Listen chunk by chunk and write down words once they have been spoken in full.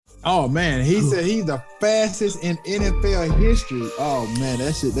Oh man, he said he's the fastest in NFL history. Oh man,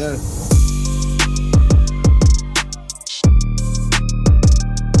 that shit there.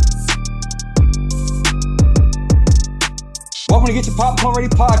 Welcome to Get Your Popcorn Ready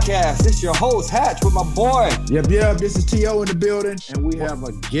podcast. This is your host, Hatch, with my boy. Yep. This is T.O. in the building, and we have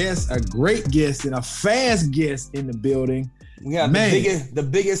a guest, a great guest, and a fast guest in the building. We have the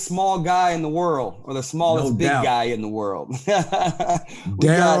biggest small guy in the world, or the smallest big guy in the world.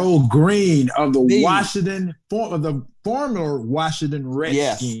 Darrell Green of the former Washington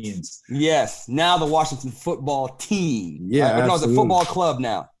Redskins. Yes. Now the Washington football team. Yeah, no, it's a football club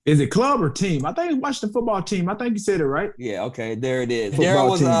now. Is it club or team? I think it's Washington football team. I think you said it right. Yeah, okay, there it is.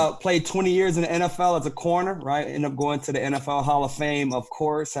 Darrell played 20 years in the NFL as a corner, right? Ended up going to the NFL Hall of Fame, of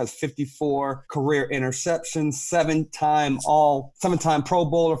course, has 54 career interceptions, seven-time Pro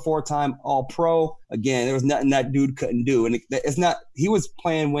Bowler, four-time All-Pro. Again, there was nothing that dude couldn't do. And it's not, he was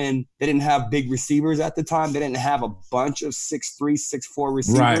playing when they didn't have big receivers at the time. They didn't have a bunch of 6'3", 6'4"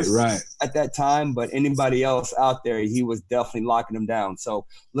 receivers at that time. But anybody else out there, he was definitely locking them down. So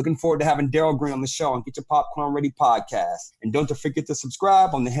looking forward to having Darrell Green on the show on Get Your Popcorn Ready podcast. And don't forget to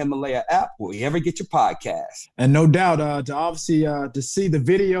subscribe on the Himalaya app where you ever get your podcast. And no doubt, to see the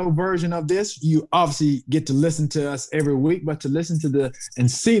video version of this, you obviously get to listen to us every week. But to listen to and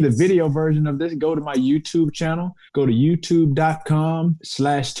see the video version of this, go to my YouTube channel. Go to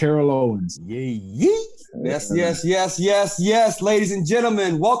youtube.com/Terrell Owens. Yes. Ladies and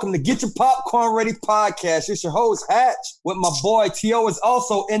gentlemen, welcome to Get Your Popcorn Ready podcast. It's your host, Hatch, with my boy T.O. is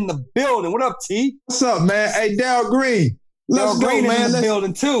also in the building. What up, T? What's up, man? Hey, Darrell Green. Darrell Green in the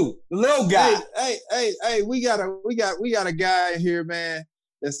building too. The little guy. Hey, we got a guy here, man,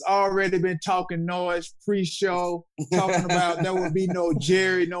 that's already been talking noise pre-show, talking about there would be no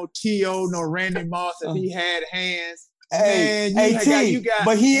Jerry, no T.O., no Randy Moss if he had hands.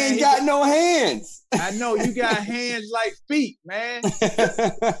 But he ain't got no hands. I know you got hands like feet, man.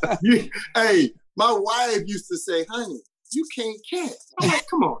 Hey, my wife used to say, honey, you can't catch. I'm like,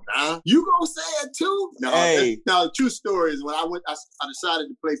 come on now. You gonna say it too? No, true story is when I decided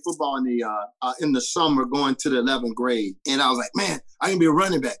to play football in the summer going to the 11th grade. And I was like, man, I can be a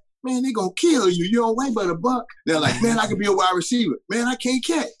running back. Man, they gonna kill you. You don't weigh but a buck. They're like, man, I can be a wide receiver. Man, I can't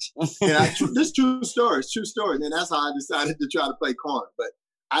catch. And this true story. It's true story. And then that's how I decided to try to play corner. But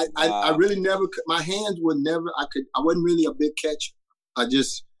I really never. My hands would never. I wasn't really a big catcher. I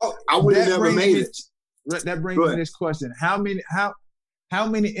would have never made it. That brings me this question: How many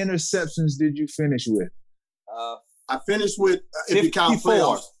interceptions did you finish with? I finished with, if you count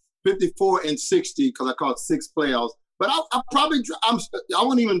playoffs, 54 and 60 because I caught 6 playoffs. But I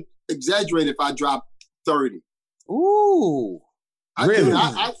won't even exaggerate if I dropped 30. Ooh. Really?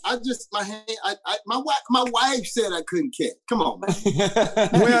 I just, my wife said I couldn't catch. Come on, man.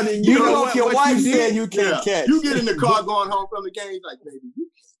 Well, then you know if your wife said you can't catch. You get in the car going home from the game, like, baby, you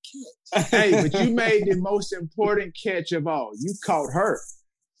can't catch. Hey, but you made the most important catch of all. You caught her.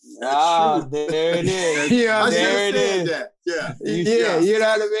 There it is. Yeah, there it is. That. Yeah, you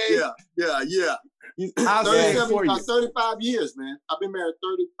know what I mean? Yeah. I'm 35 years, man. I've been married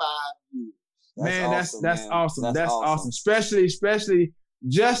 35 years. That's awesome. That's awesome. Especially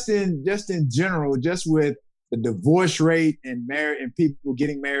just in general, just with the divorce rate and people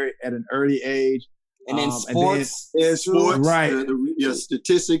getting married at an early age. And in sports. Right. Your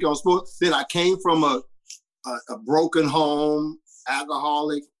statistic on sports. Then I came from a broken home,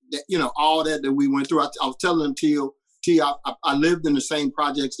 alcoholic, all that we went through. I was telling them, I lived in the same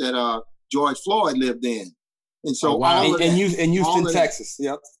projects that George Floyd lived in. And so all of that. In Houston, Texas.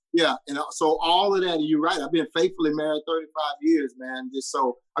 Yep. Yeah. And so all of that, and you're right, I've been faithfully married 35 years, man.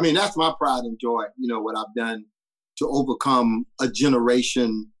 That's my pride and joy, what I've done to overcome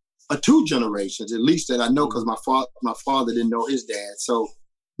two generations, at least that I know, because my father didn't know his dad. So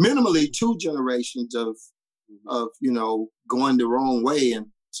minimally 2 generations of going the wrong way,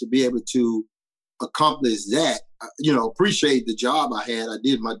 and to be able to accomplish that, appreciate the job I had. I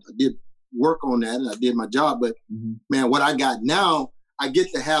did work on that and I did my job, but man, what I got now, I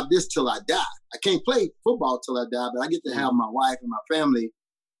get to have this till I die. I can't play football till I die, but I get to have my wife and my family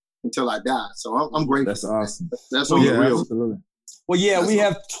until I die. So I'm grateful. That's awesome. That's on the real. Absolutely. Well, yeah, we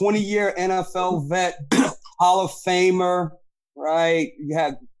have 20-year NFL vet, Hall of Famer, right? You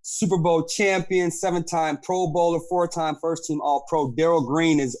had Super Bowl champion, 7-time Pro Bowler, 4-time first-team All-Pro. Darrell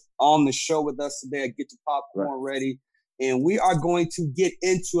Green is on the show with us today at Get Your Popcorn Ready. And we are going to get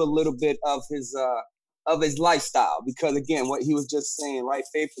into a little bit of his lifestyle, because again, what he was just saying, right?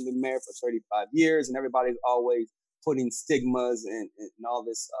 Faithfully married for 35 years, and everybody's always putting stigmas and all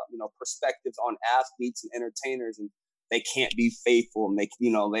this, perspectives on athletes and entertainers. And they can't be faithful,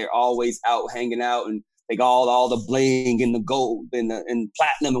 and they're always out hanging out, and they got all the bling and the gold and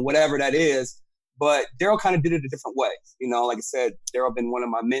platinum and whatever that is. But Daryl kind of did it a different way. Like I said, Daryl been one of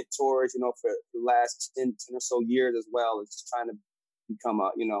my mentors, for the last 10 or so years as well, as just trying to become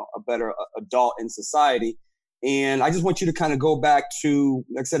a better adult in society. And I just want you to kind of go back to,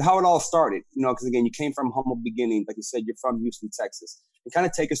 like I said, how it all started, because again, you came from humble beginnings. Like you said, you're from Houston, Texas, and kind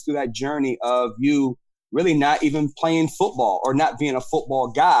of take us through that journey of you really not even playing football or not being a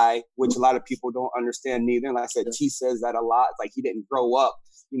football guy, which a lot of people don't understand neither. And like I said, T says that a lot. It's like he didn't grow up,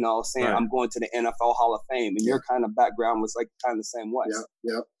 saying I'm going to the NFL Hall of Fame. And your kind of background was like kind of the same way.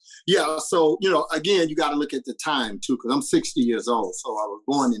 Yeah. So, again, you got to look at the time too, because I'm 60 years old. So I was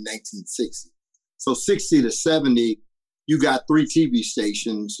born in 1960. So 60 to 70, you got 3 TV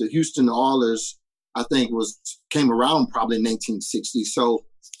stations. The Houston Oilers, I think, came around probably in 1960. So,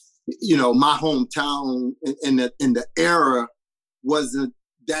 my hometown in the era wasn't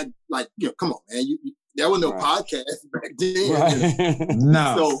that, like, come on, man. There was no podcast back then. Right.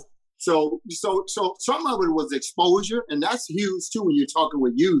 No. So some of it was exposure, and that's huge too when you're talking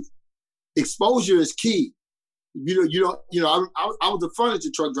with youth. Exposure is key. I was a furniture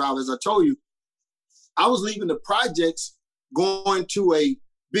truck driver, as I told you. I was leaving the projects, going to a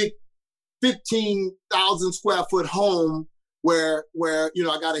big 15,000 square foot home where I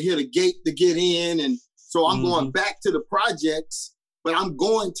got to hit a gate to get in, and so I'm going back to the projects, but I'm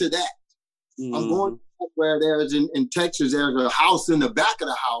going to that. I'm going to where there's in Texas, there's a house in the back of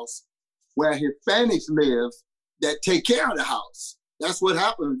the house where Hispanics live that take care of the house. That's what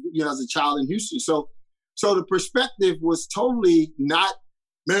happened, as a child in Houston. So the perspective was totally not,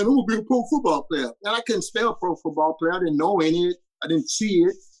 man, I'm gonna be a pro football player. And I couldn't spell pro football player. I didn't know any of it. I didn't see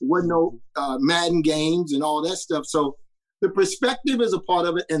it. There wasn't no Madden games and all that stuff. So the perspective is a part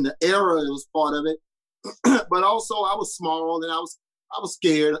of it, and the era was part of it. But also, I was small and I was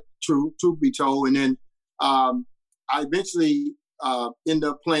scared. Truth be told. And then I eventually ended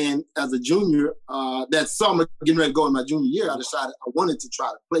up playing as a junior. That summer, getting ready to go in my junior year, I decided I wanted to try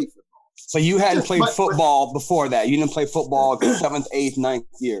to play football. So you hadn't played football before that? You didn't play football 7th, 8th, 9th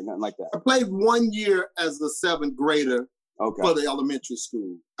year, nothing like that? I played 1 year as a 7th grader for the elementary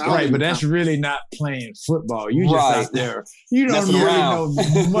school. Right, but that's really not playing football. You just out there. You don't really know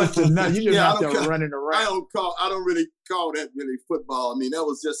much of nothing. You just out there running around. I don't really call that really football. I mean, that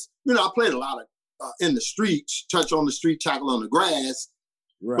was just, I played a lot of in the streets, touch on the street, tackle on the grass.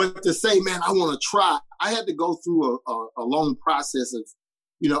 Right. But to say, man, I want to try, I had to go through a long process of,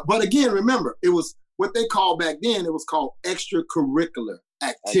 but again, remember, it was what they called back then, it was called extracurricular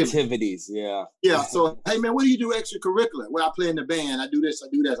activities. Yeah. Yeah. So, hey, man, what do you do extracurricular? Well, I play in the band. I do this,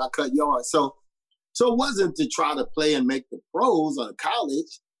 I cut yards. So it wasn't to try to play and make the pros or the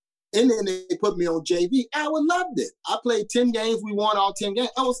college. And then they put me on JV. I loved it. I played 10 games. We won all 10 games.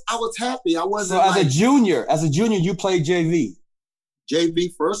 I was happy. I wasn't. So as a junior, you played JV. JV,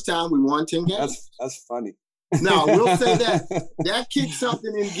 first time we won 10 games. That's funny. Now, we'll say that kicked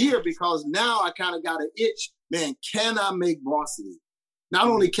something in gear, because now I kind of got an itch. Man, can I make varsity? Not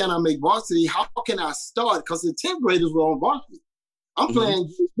only can I make varsity, how can I start? Because the 10th graders were on varsity. I'm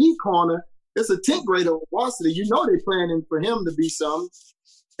playing JV corner. It's a 10th grader on varsity. They're planning for him to be something.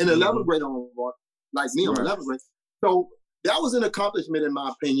 An 11th grader on varsity, like me on 11th grade. So that was an accomplishment, in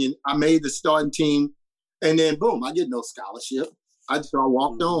my opinion. I made the starting team, and then boom, I get no scholarship. I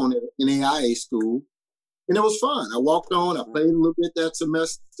walked on at NAIA school. And it was fun. I walked on. I played a little bit that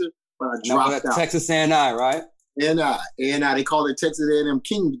semester, but I dropped out. Texas A&I, right? A&I. They call it Texas A&M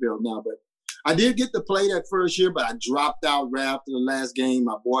Kingsville now. But I did get to play that first year, but I dropped out right after the last game.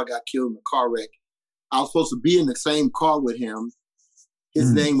 My boy got killed in a car wreck. I was supposed to be in the same car with him.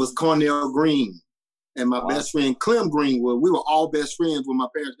 His name was Cornell Green. And my best friend, Clem Greenwood. We were all best friends when my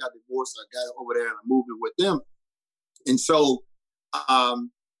parents got divorced. I got over there and I moved in with them. And so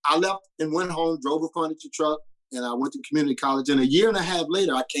I left and went home, drove a furniture truck, and I went to community college. And a year and a half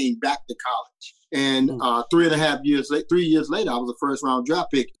later, I came back to college. And 3 years later, I was a first-round draft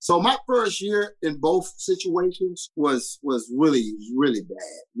pick. So my first year in both situations was really, really bad.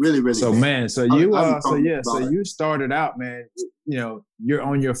 Really, really bad. Man, so you started out, man, you're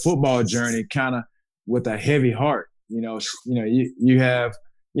on your football journey kind of with a heavy heart. You have,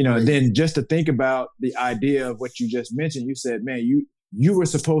 then just to think about the idea of what you just mentioned, you said, man, you were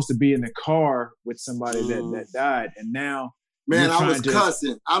supposed to be in the car with somebody that died, and now, man, I was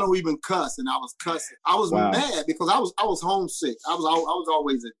cussing. I don't even cuss, and I was cussing. I was mad because I was homesick. I was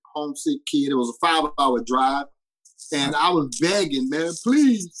always a homesick kid. It was a 5-hour drive, and I was begging, man,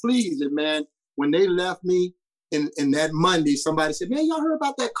 please. And man, when they left me in that Monday, somebody said, man, y'all heard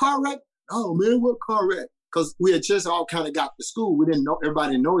about that car wreck? Oh man, what car wreck? because we had just all kind of got to school. We didn't know,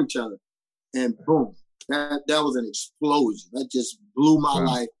 everybody didn't know each other. And boom, that was an explosion. That just blew my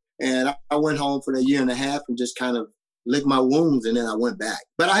life. And I went home for that year and a half and just kind of licked my wounds, and then I went back.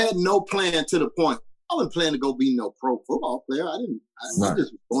 But I had no plan to the point. I wasn't planning to go be no pro football player. I just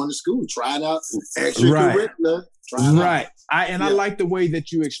was going to school, trying out extracurricular. Right. I like the way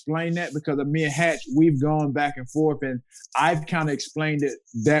that you explain that, because of me and Hatch, we've gone back and forth, and I've kind of explained it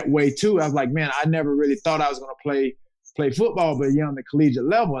that way too. I was like, man, I never really thought I was going to play football, but on the collegiate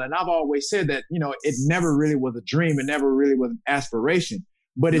level. And I've always said that, it never really was a dream. It never really was an aspiration.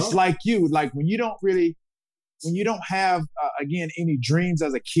 But it's like you, like when you don't have, again, any dreams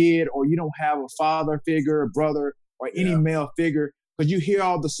as a kid, or you don't have a father figure, a brother, or any male figure, because you hear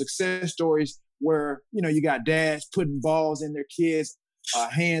all the success stories where, you got dads putting balls in their kids'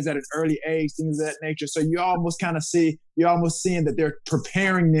 hands at an early age, things of that nature. So you're almost seeing that they're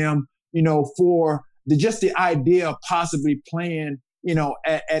preparing them, for just the idea of possibly playing,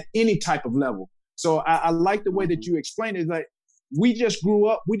 at any type of level. So I like the way that you explained it. Like, we just grew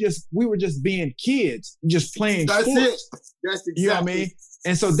up. We were just being kids, just playing sports. That's it. That's exactly. You know what I mean?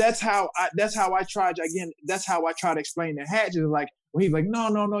 And so that's how I tried. Again, that's how I try to explain to Hatch. Is like, well, he's like,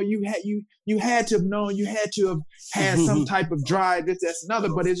 no. You had to have known. You had to have had some type of drive. That's another.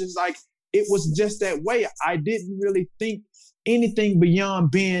 But it's just like, it was just that way. I didn't really think anything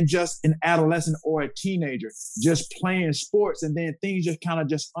beyond being just an adolescent or a teenager, just playing sports, and then things just kind of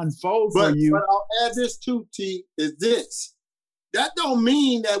just unfold for you. But I'll add this too, T, is this. That don't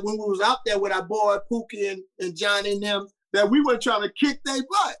mean that when we was out there with our boy Pookie and Johnny and them, that we weren't trying to kick their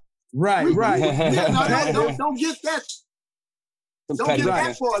butt. Right. Don't get that. Don't get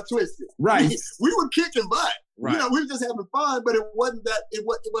that part twisted. Right. We were kicking butt. Right. We were just having fun, but it wasn't that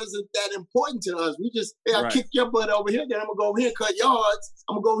important to us. We just, I kick your butt over here, then I'm gonna go over here and cut yards.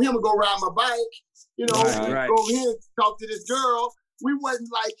 I'm gonna go over here, I'm gonna go ride my bike. Go over here and talk to this girl. We wasn't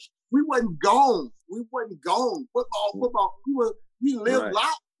gone. We wasn't gone. Football. We lived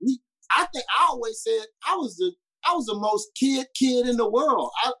life. I think I always said I was the most kid in the world.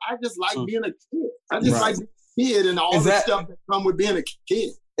 I just like being a kid. I just like being a kid and all the stuff that come with being a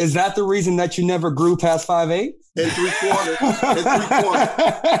kid. Is that the reason that you never grew past 5'8"? And 3/4. You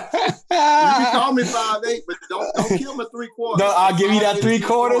can call me 5'8", but don't kill my 3/4. No, I'll give you that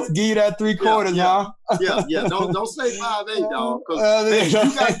 3/4. Give you that 3/4, huh? Yeah. Don't say 5'8", dog. Because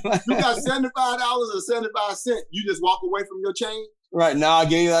you got $75 or 75 cents. You just walk away from your change. Right now, I'll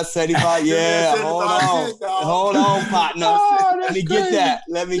give you that 75. Yeah, hold on, partner. Let me get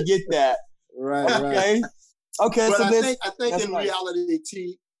that. Right. Okay. But so I think in reality,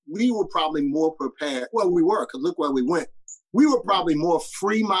 T, we were probably more prepared. Well, we were, because look where we went. We were probably more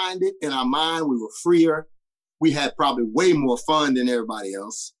free-minded in our mind. We were freer. We had probably way more fun than everybody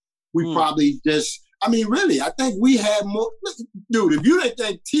else. We probably really, I think we had more. Dude, if you didn't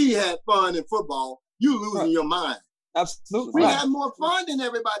think T had fun in football, you losing your mind. Absolutely. We had more fun than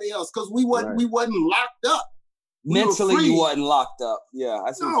everybody else because we wasn't locked up. Mentally, you wasn't locked up. Yeah.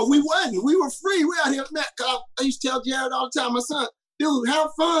 No, we wasn't. We were free. We out here, man. I used to tell Jared all the time, my son, dude,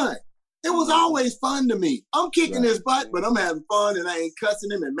 have fun. It was always fun to me. I'm kicking his butt, but I'm having fun, and I ain't cussing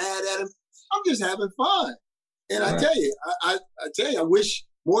him and mad at him. I'm just having fun. And I tell you, I wish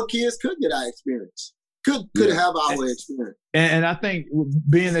more kids could get our experience. Could have our experience. And I think,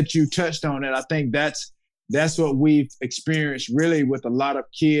 being that you touched on it, I think that's what we've experienced really with a lot of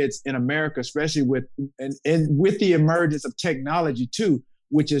kids in America, especially with the emergence of technology too,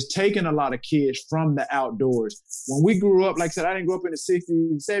 which has taken a lot of kids from the outdoors. When we grew up, like I said, I didn't grow up in the 60s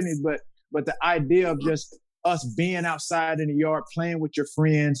and 70s, but the idea of just us being outside in the yard playing with your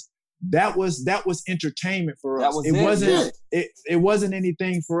friends, that was entertainment for us. It wasn't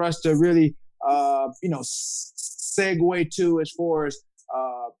anything for us to really segue to as far as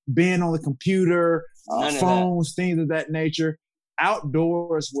being on the computer, phones, things of that nature.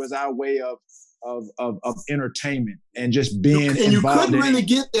 Outdoors was our way of entertainment and just being and involved. And you couldn't really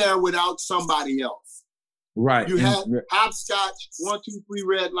get there without somebody else. Right. You had hopscotch, 1, 2, 3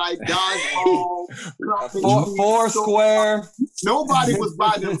 red light, dodgeball, four square. Nobody was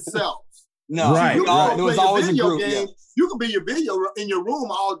by themselves. No, right. There was always a group. Game. You could be your video in your room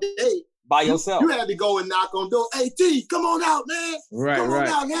all day by yourself. You had to go and knock on doors. Hey, T, come on out, man. Come on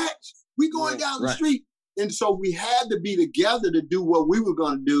out, Hatch. We going down the street. And so we had to be together to do what we were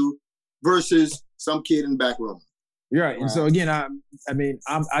going to do versus some kid in the back room. You're right. And so again, I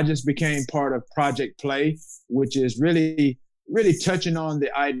just became part of Project Play, which is really, really touching on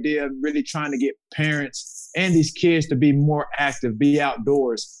the idea of really trying to get parents and these kids to be more active, be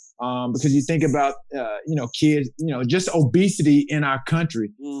outdoors. Because you think about, kids, just obesity in our country,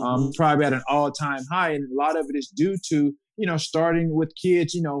 probably at an all-time high. And a lot of it is due to, starting with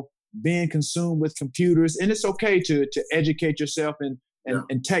kids, being consumed with computers. And it's okay to educate yourself and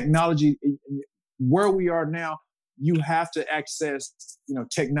technology. Where we are now, you have to access,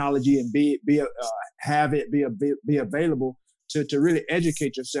 technology and be available to really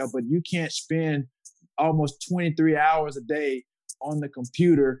educate yourself. But you can't spend almost 23 hours a day on the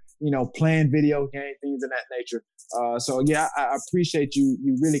computer, playing video games, things of that nature. So yeah, I appreciate you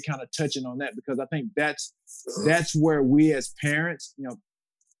really kind of touching on that, because I think that's where we as parents,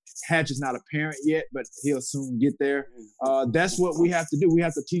 Hatch is not a parent yet, but he'll soon get there. That's what we have to do. We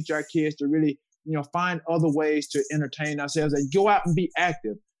have to teach our kids to really, find other ways to entertain ourselves and go out and be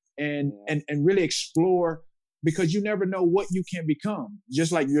active and really explore, because you never know what you can become.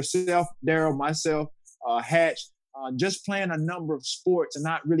 Just like yourself, Daryl, myself, Hatch, just playing a number of sports, and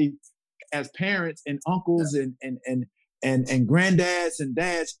not really, as parents and uncles and granddads and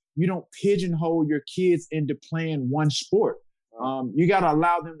dads, you don't pigeonhole your kids into playing one sport. You got to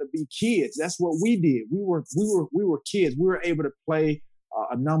allow them to be kids. That's what we did. We were kids. We were able to play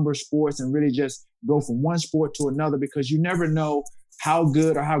a number of sports and really just go from one sport to another, because you never know how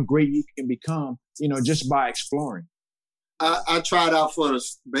good or how great you can become, just by exploring. I tried out for the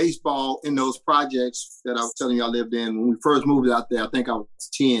baseball in those projects that I was telling you I lived in. When we first moved out there, I think I was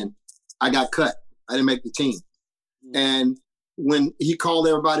 10. I got cut. I didn't make the team. And when he called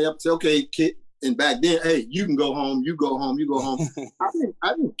everybody up and said, okay, kid, and back then, hey, you can go home, you go home, you go home.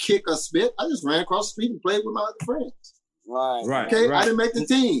 I didn't kick a spit. I just ran across the street and played with my other friends. Right. Okay, right. I didn't make the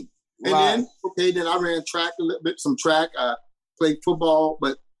team. And then I ran track a little bit, some track. I played football.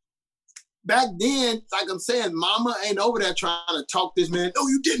 But back then, like I'm saying, mama ain't over there trying to talk this man. No,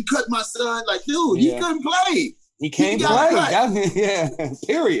 you didn't cut my son. Like, dude, he couldn't play. He can't play. Yeah,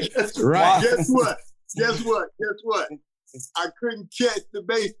 period. Right. Guess what? I couldn't catch the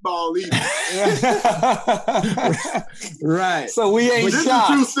baseball either. Right. So we ain't This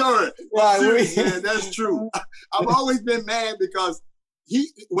shocked. is a true story. Right. Man, that's true. I've always been mad because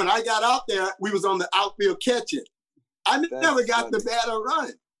when I got out there, we was on the outfield catching. I never got the bat or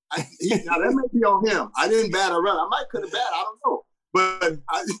run. Now that may be on him. I didn't bat or run. I might could have bat. I don't know. But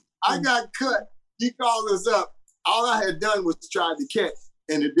I got cut. He called us up. All I had done was try to catch,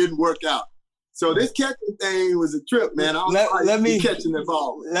 and it didn't work out. So this catching thing was a trip, man. Let me catching the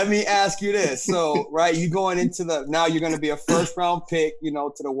ball. Let me ask you this. So, right, you going into now you're going to be a first round pick,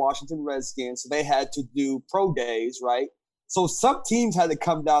 to the Washington Redskins. So they had to do pro days, right? So some teams had to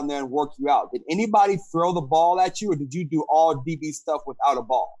come down there and work you out. Did anybody throw the ball at you, or did you do all DB stuff without a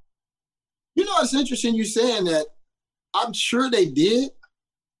ball? It's interesting you saying that. I'm sure they did,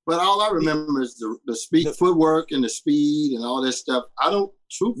 but all I remember is the footwork and the speed and all that stuff. I don't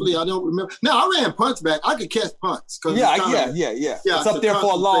remember. Now, I ran punch back. I could catch punts. Yeah. It's up there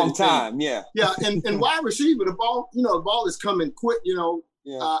for a long time. Yeah. Yeah, and wide receiver, the ball, the ball is coming quick,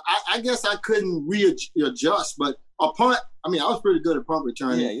 I guess I couldn't readjust, but a punt, I was pretty good at punt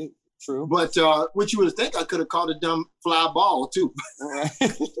returning. Yeah, true. But what you would think, I could have caught a dumb fly ball, too.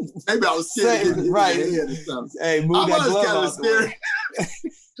 Maybe I was scared to get right. in the head or something. Hey, move that glove out. I was kind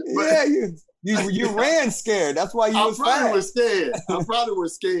of scared. Yeah, you ran scared. That's why you was fast. I probably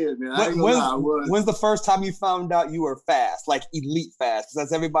was scared, man. I ain't gonna lie, I was. When's the first time you found out you were fast, like elite fast? Because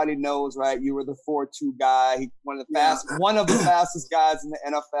as everybody knows, right, you were the 4.2 guy, one of the fastest guys in the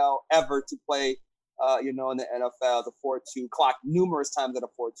NFL ever to play, in the NFL, the 4.2, clocked numerous times at a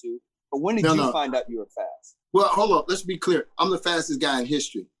 4.2. But when did you find out you were fast? Well, hold on. Let's be clear. I'm the fastest guy in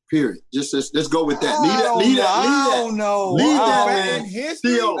history. Period. Just let's go with that. Leave that. Leave that, man.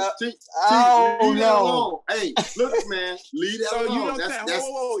 History. No. Hey, look, man. Leave that so alone.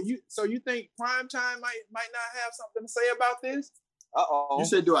 So you think primetime might not have something to say about this? You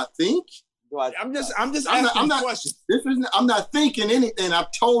said, do I think? I'm just asking questions. I'm not thinking anything.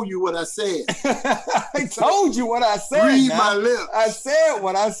 I've told you what I said. I told you what I said. Read my lips. I said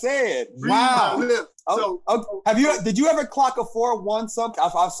what I said. Wow. My lips. Did you ever clock a 4.1 something?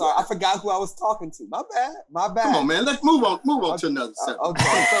 I'm sorry. I forgot who I was talking to. My bad. Come on, man. Let's move on to another subject.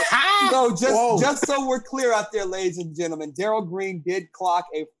 Okay. Just so we're clear out there, ladies and gentlemen, Darrell Green did clock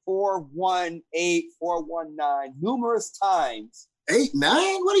a 4.18, 4.19 numerous times. 8,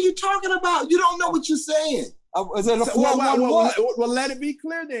 9? What are you talking about? You don't know what you're saying. Is it a 4.11? Well, let it be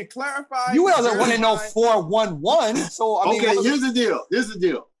clear then. Clarify. You wasn't running no 4.11. So here's the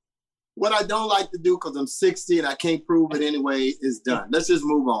deal. What I don't like to do, because I'm 60 and I can't prove it anyway, is done. Let's just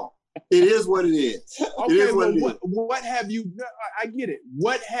move on. It is what it is. Okay, it is what have you? I get it.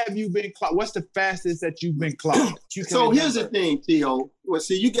 What have you been clocked? What's the fastest that you've been clocked? So here's the thing, T.O. Well,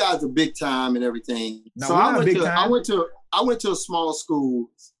 see, you guys are big time and everything. No, so I went to a small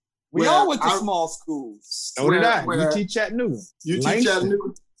school. We all went to small schools. So did I. UT Chattanooga. UT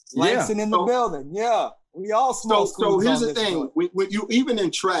Chattanooga. Langston in the building. Yeah, we all small schools. So here's the thing: when you even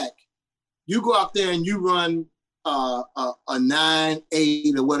in track, you go out there and you run a 9,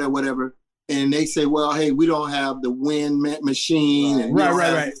 8, or whatever, and they say, "Well, hey, we don't have the wind machine." Right, and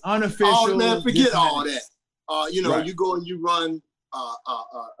right. Unofficial. Oh man, forget all that. You go and you run a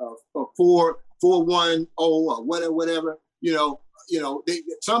 4-1-0 or whatever.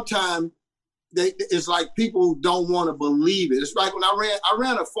 Sometimes it's like people don't want to believe it. It's like when I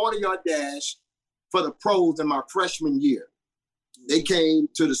ran a 40-yard dash for the pros in my freshman year. They came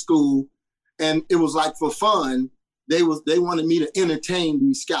to the school, and it was like for fun. They wanted me to entertain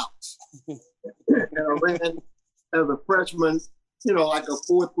these scouts. And I ran as a freshman, like a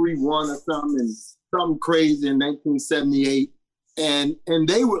 4.31 or something crazy in 1978. And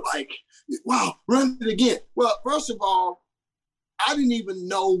they were like, wow, run it again. Well, first of all, I didn't even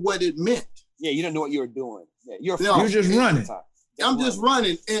know what it meant. Yeah, you didn't know what you were doing. Yeah, you're just running. I'm just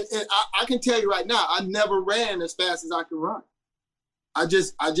running. And I can tell you right now, I never ran as fast as I could run. I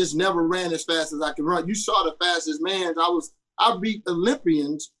just never ran as fast as I could run. You saw the fastest man. I beat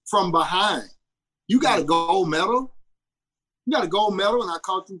Olympians from behind. You got a gold medal. You got a gold medal, and I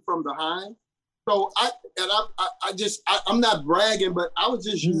caught you from behind. So I'm not bragging, but I was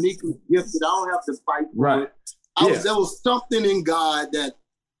just uniquely gifted. I don't have to fight for it. There was something in God that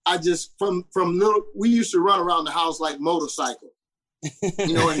I just from little. We used to run around the house like motorcycles, and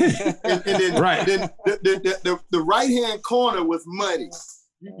then the right hand corner was muddy.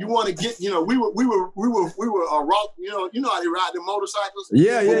 You want to get, we were a rock. You know how they ride the motorcycles.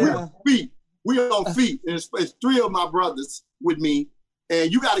 We on feet, and it's 3 of my brothers with me,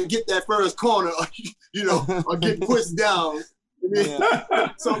 and you got to get that first corner, or get pushed down.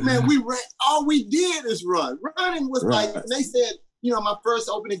 So man, we ran. All we did is run. Running was like, and they said, my first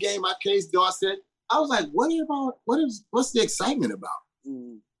opening game, I faced Dorset. I was like, what's the excitement about?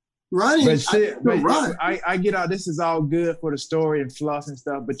 Running. I get out. This is all good for the story and fluff and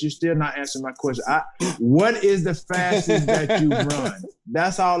stuff, but you're still not answering my question. What is the fastest that you run?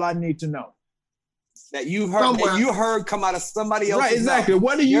 That's all I need to know. That you heard come out of somebody else. Right, exactly.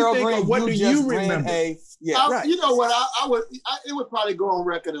 What do you think? Or what do you remember? You know what? It would probably go on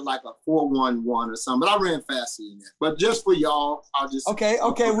record at like a 4.11 or something. But I ran faster than that. But just for y'all, I'll just okay.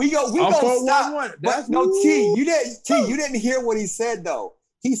 We go stop. But no, T, you didn't hear what he said though.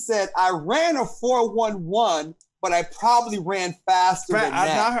 He said I ran a 4.11. But I probably ran faster than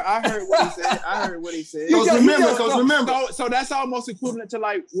that. I heard what he said. Remember. So that's almost equivalent to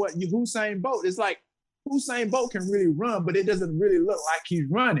like what Usain Bolt. It's like Usain Bolt can really run, but it doesn't really look like he's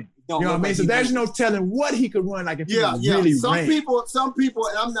running. You know what I mean? So there's no telling what he could run like if he really ran. Some people,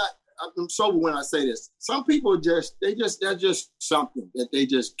 and I'm sober when I say this. Some people they're just something that they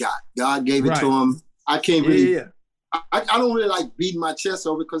just got. God gave it to them. I can't really. I don't really like beating my chest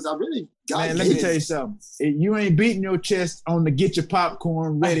over because I really got it. Man, let me tell you something. You ain't beating your chest on the Get Your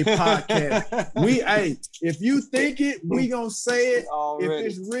Popcorn Ready podcast. If you think it, we gonna say it. Already. If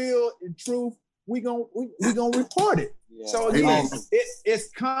it's real and truth, we gonna report it. Yeah. So again, it's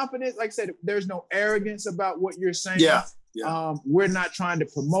confidence. Like I said, there's no arrogance about what you're saying. Yeah. We're not trying to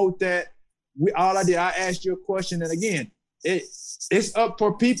promote that. I asked you a question, and again, it's up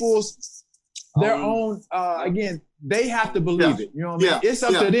for people's their own. Again, they have to believe it. You know what I mean? It's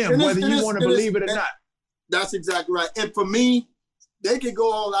up to them whether you want to believe it or not. That's exactly right. And for me, they could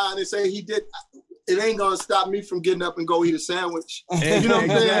go online and say he did. It ain't gonna stop me from getting up and go eat a sandwich. You know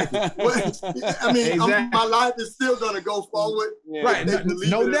what I'm saying? I mean, my life is still gonna go forward. Yeah. Right?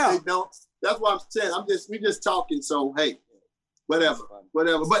 No doubt. They don't. That's what I'm saying. We just talking. So hey, whatever.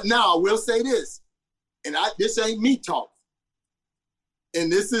 But now I will say this, and this ain't me talking,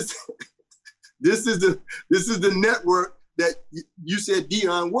 and this is. This is the network that you said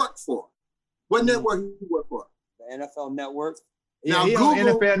Deion worked for. What network did he work for? The NFL Network. Now Google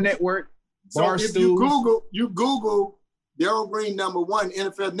NFL Network. So if you Google Darrell Green #1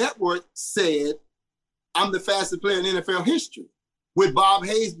 NFL Network said, I'm the fastest player in NFL history, with Bob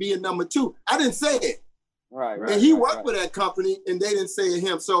Hayes being #2. I didn't say it. Right. And he worked for that company, and they didn't say it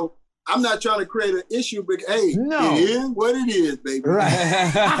him. So I'm not trying to create an issue, but hey, it is what it is, baby. Right.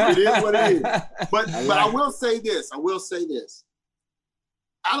 It is what it is. But I will say this.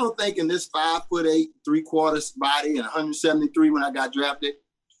 I don't think in this 5'8", 3/4 body and 173 when I got drafted,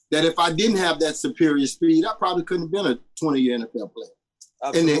 that if I didn't have that superior speed, I probably couldn't have been a 20-year NFL player.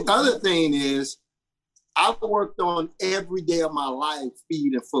 Absolutely. And the other thing is, I've worked on every day of my life,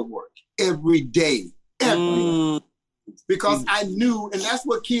 feed and footwork. Every day. Because I knew, and that's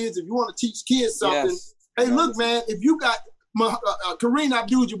what kids, if you want to teach kids something, hey, look, man, if you got Kareem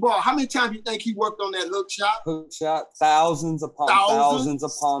Abdul-Jabbar, how many times do you think he worked on that hook shot? Hook shot, thousands upon thousands.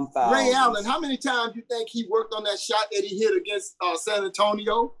 Ray Allen, how many times do you think he worked on that shot that he hit against San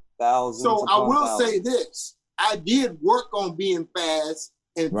Antonio? Thousands. So I will say this. I did work on being fast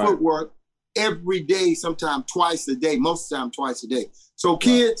and footwork every day, sometimes twice a day, most of the time twice a day. So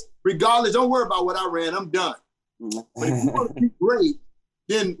kids, regardless, don't worry about what I ran. I'm done. But if you want to be great,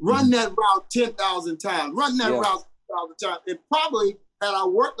 then run that route 10,000 times. Run that route 10,000 times. And probably, had I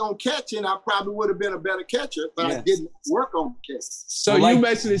worked on catching, I probably would have been a better catcher, but I didn't work on catching. So you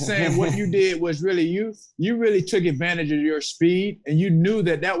basically saying what you did was really, you really took advantage of your speed, and you knew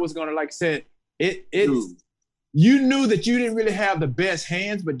that was going to, like I said, you knew that you didn't really have the best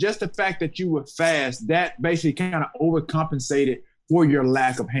hands, but just the fact that you were fast, that basically kind of overcompensated for your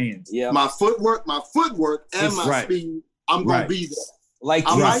lack of hands. Yeah. My footwork and my speed, I'm going to be there. Like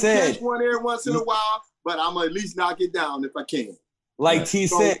I might catch one every once in a while, but I'm going to at least knock it down if I can. Like T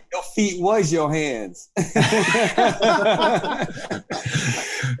said, your feet was your hands. You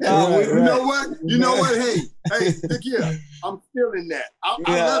know what? Hey, look here. I'm feeling that. I'm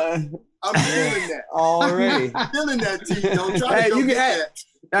feeling that. Already. I'm feeling that, T. Don't try to you can have that.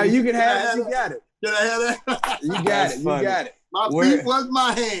 Now you can have it. You got it. Can I have that? You got it. You got it. My feet was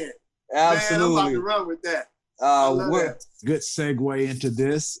my hand. Absolutely. Man, I'm about to run with that. Good segue into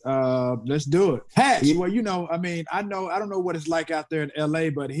this. Let's do it. Hatch, well, I don't know what it's like out there in LA,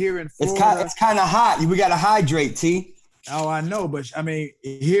 but here in Florida, it's kind of hot. We got to hydrate, T. Oh, I know, but I mean,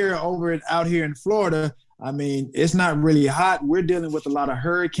 out here in Florida, I mean, it's not really hot. We're dealing with a lot of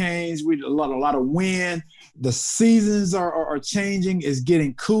hurricanes. A lot of wind. The seasons are changing. It's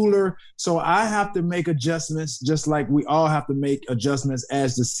getting cooler. So I have to make adjustments, just like we all have to make adjustments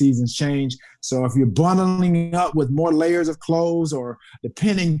as the seasons change. So if you're bundling up with more layers of clothes, or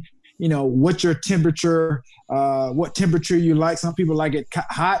depending, what your temperature, what temperature you like. Some people like it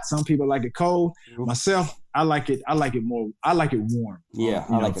hot. Some people like it cold. Myself, I like it warm. Yeah,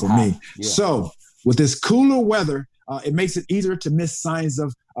 I like it for hot. me. Yeah. So with this cooler weather, it makes it easier to miss signs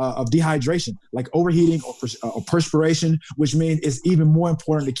of dehydration, like overheating or perspiration, which means it's even more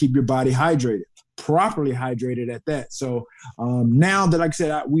important to keep your body hydrated, properly hydrated at that. So now that, like I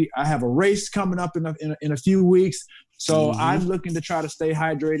said, I have a race coming up in a few weeks. So I'm looking to try to stay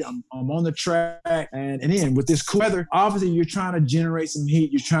hydrated. I'm on the track. And then with this cool weather, obviously you're trying to generate some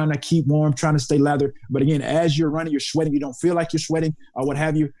heat. You're trying to keep warm, trying to stay lathered. But again, as you're running, you're sweating. You don't feel like you're sweating or what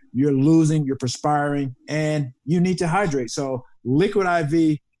have you. You're losing, you're perspiring, and you need to hydrate. So Liquid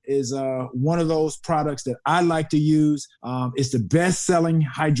IV is one of those products that I like to use. It's the best-selling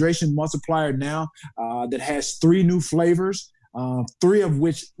hydration multiplier now that has 3 new flavors, 2 of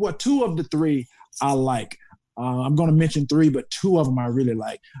the 3 I like. I'm going to mention 3, but 2 of them I really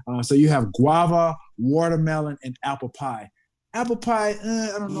like. So you have guava, watermelon, and apple pie. Apple pie,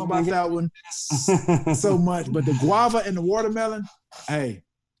 I don't know about that one so much, but the guava and the watermelon, hey,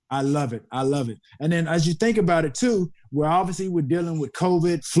 I love it. And then as you think about it too, we're dealing with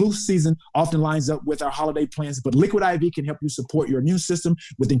COVID. Flu season often lines up with our holiday plans, but Liquid IV can help you support your immune system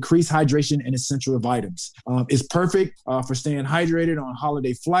with increased hydration and essential vitamins. It's perfect for staying hydrated on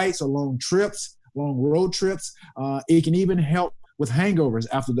holiday flights or long road trips. It can even help with hangovers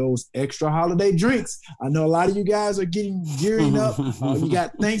after those extra holiday drinks. I know a lot of you guys are gearing up. You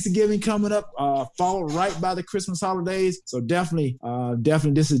got Thanksgiving coming up, followed right by the Christmas holidays. So definitely,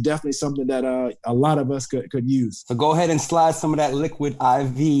 this is definitely something that a lot of us could use. So go ahead and slide some of that Liquid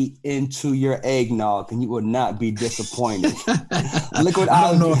IV into your eggnog, and you will not be disappointed. Liquid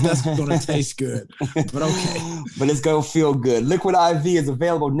I don't know if that's going to taste good, but okay. But it's going to feel good. Liquid IV is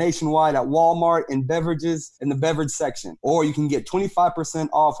available nationwide at Walmart and beverages in the beverage section, or you can get 25%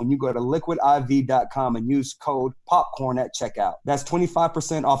 off when you go to liquidiv.com and use code popcorn at checkout. That's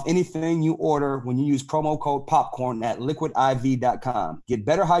 25% off anything you order when you use promo code popcorn at liquidiv.com. Get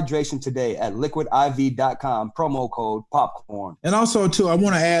better hydration today at liquidiv.com, promo code popcorn. And also, too, I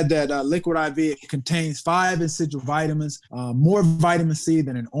want to add that Liquid IV contains 5 essential vitamins, more vitamin C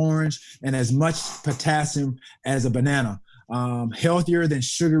than an orange, and as much potassium as a banana. Healthier than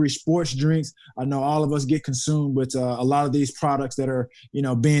sugary sports drinks. I know all of us get consumed with a lot of these products that are,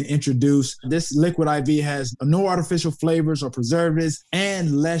 being introduced. This Liquid IV has no artificial flavors or preservatives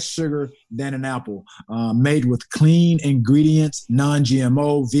and less sugar than an apple. Made with clean ingredients,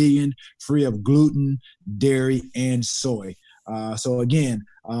 non-GMO, vegan, free of gluten, dairy, and soy. So again,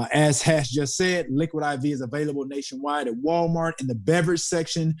 As Hash just said, Liquid IV is available nationwide at Walmart in the beverage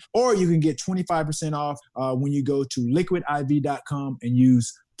section, or you can get 25% off when you go to liquidiv.com and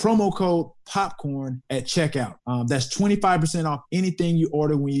use promo code popcorn at checkout. That's 25% off anything you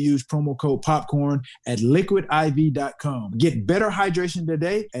order when you use promo code popcorn at liquidiv.com. Get better hydration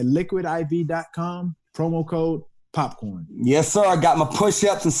today at liquidiv.com, promo code popcorn. Yes, sir. I got my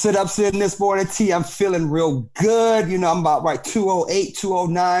push-ups and sit-ups in this morning, T. I'm feeling real good. You know, I'm about 208,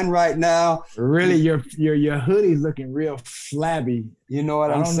 209 right now. Really, your hoodie's looking real flabby. You know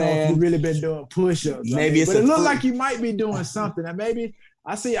what I'm saying? I don't know if you've really been doing push-ups. Maybe but it looks like you might be doing something. And maybe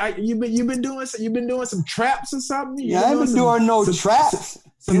I see you've been doing some traps or something. Yeah, I ain't been doing no traps.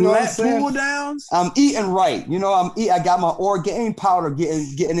 Some lat pull downs. I'm eating right. You know, I got my Orgain powder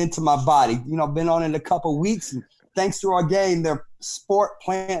getting into my body. You know, I've been on it a couple weeks. And thanks to Orgain, their sport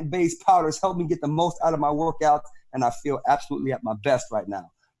plant-based powders help me get the most out of my workouts, and I feel absolutely at my best right now.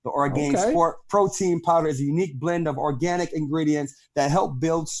 The Orgain Sport Protein Powder is a unique blend of organic ingredients that help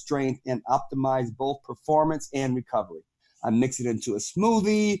build strength and optimize both performance and recovery. I mix it into a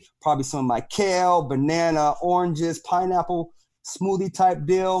smoothie, probably some of my kale, banana, oranges, pineapple smoothie type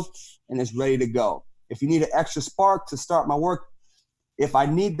deal, and it's ready to go. If I need that extra spark to start my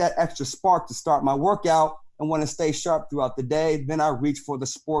workout and want to stay sharp throughout the day, then I reach for the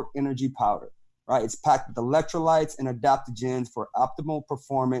Sport Energy Powder, right? It's packed with electrolytes and adaptogens for optimal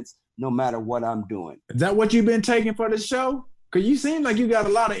performance no matter what I'm doing. Is that what you've been taking for the show? Because you seem like you got a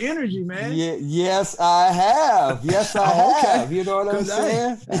lot of energy, man. Yeah, yes, I have. Yes, I have. You know what I'm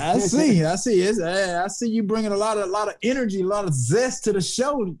saying? I see. I see you bringing a lot of energy, a lot of zest to the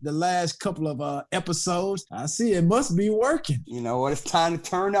show the last couple of episodes. I see it must be working. You know what? It's time to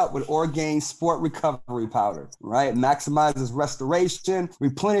turn up with Orgain Sport Recovery Powder, right? It maximizes restoration,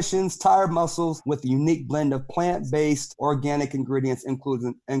 replenishes tired muscles with a unique blend of plant-based organic ingredients,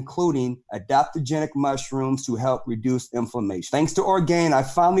 including adaptogenic mushrooms to help reduce inflammation. Thanks to Orgain, I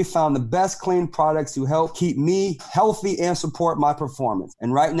finally found the best clean products to help keep me healthy and support my performance.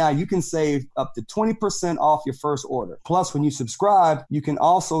 And right now, you can save up to 20% off your first order. Plus, when you subscribe, you can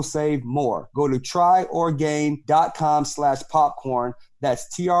also save more. Go to tryorgain.com/popcorn. That's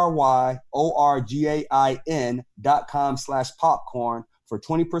tryorgain.com/popcorn for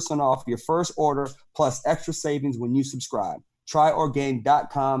 20% off your first order, plus extra savings when you subscribe.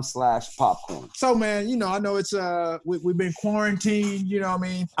 tryorgain.com/popcorn. So, man, you know, I know it's we've been quarantined, you know what I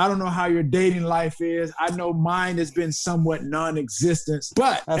mean? I don't know how your dating life is. I know mine has been somewhat non-existent,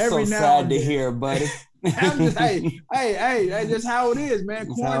 but that's every so now sad and to then, hear, buddy. I'm just, hey, that's how it is, man.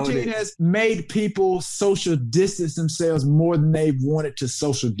 Quarantine has made people social distance themselves more than they've wanted to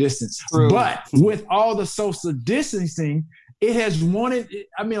social distance. True. But with all the social distancing, it has a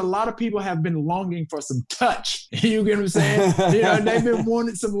lot of people have been longing for some touch. You get what I'm saying? You know, they've been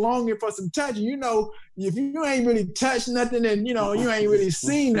wanting some longing for some touch. You know, if you ain't really touched nothing and, you know, you ain't really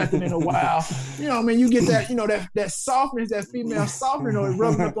seen nothing in a while, you know what I mean? You get that, you know, that softness, that female softness, you know,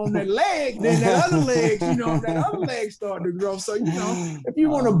 rubbing up on that leg, then that other leg, you know, that other leg start to grow. So, you know, if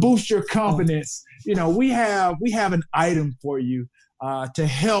you want to boost your confidence, you know, we have an item for you to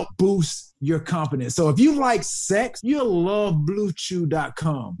help boost your confidence. So if you like sex, you'll love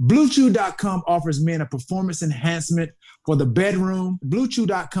BlueChew.com. BlueChew.com offers men a performance enhancement for the bedroom.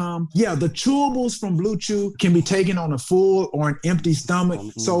 BlueChew.com. Yeah, the chewables from Blue Chew can be taken on a full or an empty stomach.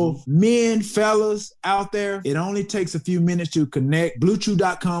 So men, fellas out there, it only takes a few minutes to connect.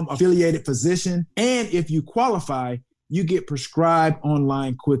 BlueChew.com affiliated physician. And if you qualify, you get prescribed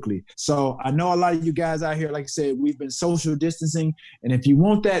online quickly. So I know a lot of you guys out here, like I said, we've been social distancing. And if you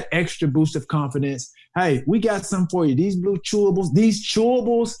want that extra boost of confidence, hey, we got some for you. These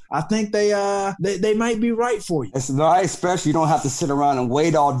chewables, I think they might be right for you. It's very special. You don't have to sit around and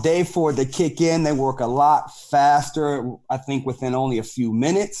wait all day for it to kick in. They work a lot faster, I think within only a few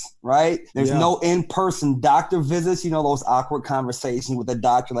minutes, right? There's no in-person doctor visits, you know, those awkward conversations with the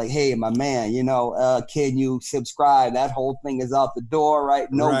doctor, like, hey, my man, you know, can you subscribe? That whole thing is out the door,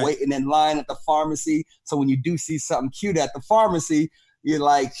 right? No waiting in line at the pharmacy. So when you do see something cute at the pharmacy,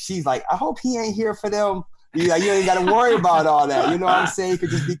 she's like, I hope he ain't here for them. You ain't got to worry about all that. You know what I'm saying? You could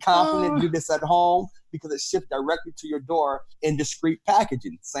just be confident and do this at home because it's shipped directly to your door in discreet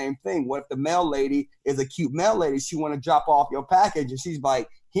packaging. Same thing. What if the mail lady is a cute mail lady? She want to drop off your package and she's like,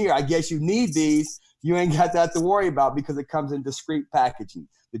 here, I guess you need these. You ain't got that to worry about because it comes in discreet packaging.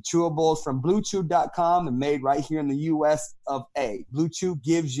 The chewables from BlueChew.com are made right here in the U.S. of A. Blue Chew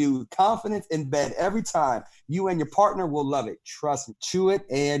gives you confidence in bed every time. You and your partner will love it. Trust me. Chew it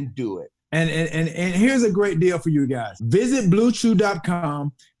and do it. And here's a great deal for you guys. Visit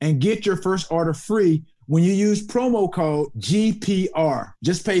BlueChew.com and get your first order free when you use promo code GPR.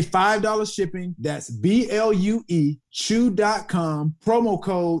 Just pay $5 shipping. That's BLUE chew.com, promo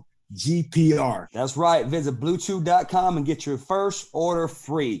code GPR. That's right. Visit bluechew.com and get your first order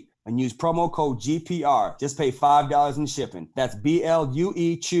free and use promo code GPR. Just pay $5 in shipping. That's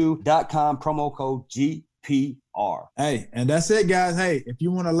BLUE chew.com, promo code GPR. Hey, and that's it, guys. Hey, if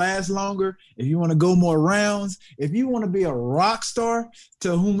you want to last longer, if you want to go more rounds, if you want to be a rock star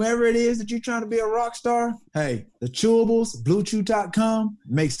to whomever it is that you're trying to be a rock star, hey, the chewables, bluechew.com,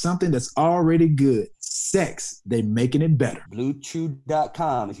 makes something that's already good. Sex, they making it better.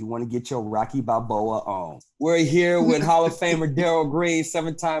 Bluechew.com if you want to get your Rocky Balboa on. We're here with Hall of Famer Darrell Green,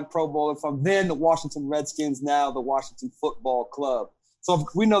 7-time Pro Bowler from then the Washington Redskins, now the Washington Football Club. So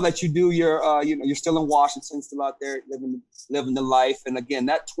we know that you do your, you're still in Washington, still out there living the life. And again,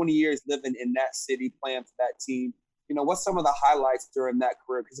 that 20 years living in that city, playing for that team, what's some of the highlights during that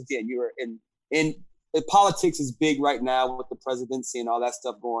career? Because again, you were in politics is big right now with the presidency and all that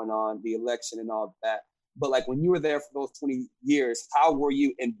stuff going on, the election and all that. But like when you were there for those 20 years, how were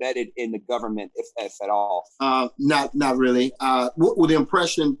you embedded in the government, if at all? Not really. Well, the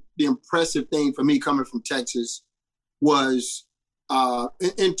impressive thing for me coming from Texas was,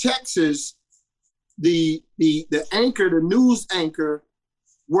 in Texas, the news anchor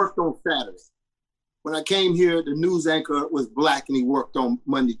worked on Saturday. When I came here, the news anchor was black and he worked on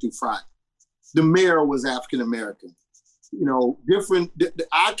Monday through Friday. The mayor was African American.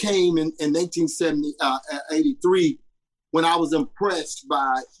 I came in 1983 when I was impressed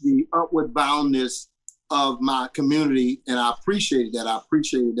by the upward boundness of my community, and I appreciated that. I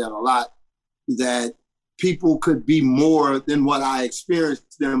appreciated that a lot. That people could be more than what I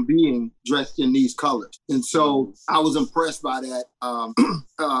experienced them being dressed in these colors. And so I was impressed by that. I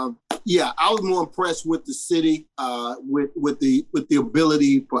was more impressed with the city, with the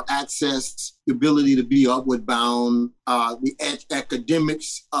ability for access, the ability to be upward bound, the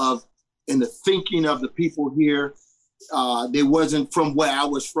academics and the thinking of the people here. They wasn't from where I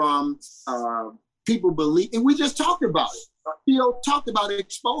was from. People believe, and we just talked about it. Theo talked about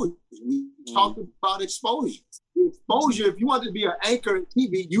exposure. We talked about exposure. The exposure, if you want to be an anchor at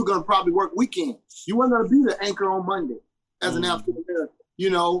TV, you're going to probably work weekends. You weren't going to be the anchor on Monday as an African American.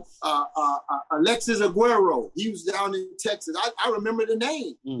 Alexis Aguero, he was down in Texas. I remember the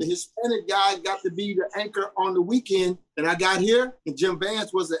name. The Hispanic guy got to be the anchor on the weekend. And I got here, and Jim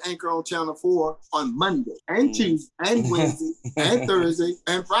Vance was the anchor on Channel 4 on Monday and Tuesday and Wednesday and Thursday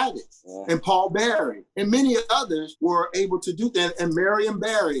and Friday. Yeah. And Paul Barry and many others were able to do that. And Marion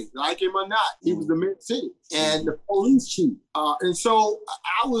Barry, like him or not, he was the Mid-City and the police chief. And so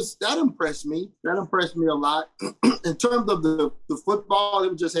that impressed me. That impressed me a lot. In terms of the football,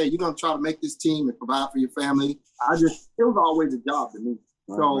 it was just, hey, you're going to try to make this team and provide for your family. It was always a job to me.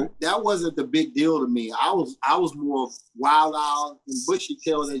 So that wasn't the big deal to me. I was more wild out and bushy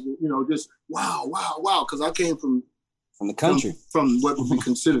tailed, just wow, because I came from the country, from what would be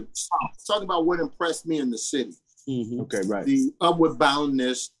considered. Talking about what impressed me in the city. Mm-hmm. Okay, right. The upward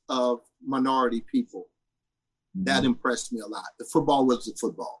boundness of minority people. Mm-hmm. That impressed me a lot. The football was the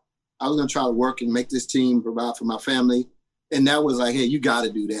football. I was going to try to work and make this team, provide for my family, and that was like, hey, you got to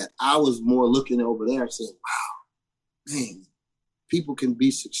do that. I was more looking over there saying, wow, man. People can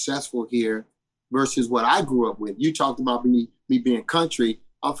be successful here versus what I grew up with. You talked about me being country.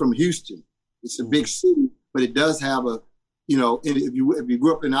 I'm from Houston. It's a big city, but it does have if you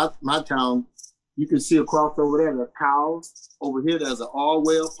grew up in my town, you can see across over there, there's cows. Over here, there's an all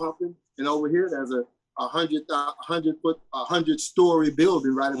well pumping. And over here, there's a 100-story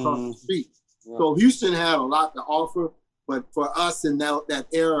building right across the street. Yeah. So Houston had a lot to offer, but for us in that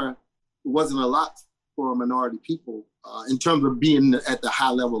era, it wasn't a lot for minority people. In terms of being at the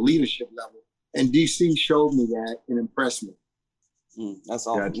high-level leadership level. And DC showed me that and impressed me. That's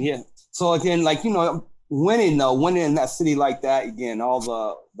awesome. Gotcha. Yeah. So again, winning in that city like that, again, all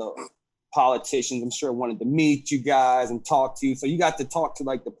the politicians, I'm sure, wanted to meet you guys and talk to you. So you got to talk to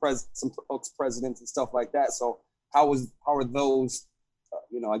some folks, presidents and stuff like that. So how are those,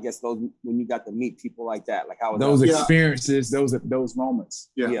 I guess those, when you got to meet people like that, like how was those experiences, those moments.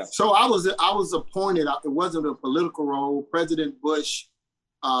 Yeah. So I was appointed. It wasn't a political role. President Bush,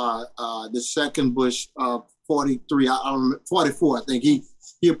 the second Bush, 43, 44, I think he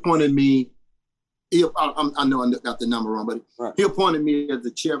appointed me. I know I got the number wrong, but he appointed me as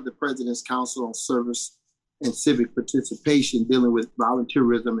the chair of the President's Council on Service and Civic Participation, dealing with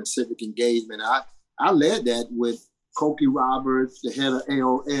volunteerism and civic engagement. I led that with Cokie Roberts, the head of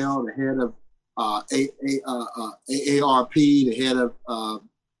AOL, the head of AARP, the head of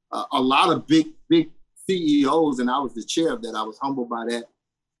a lot of big CEOs, and I was the chair of that. I was humbled by that.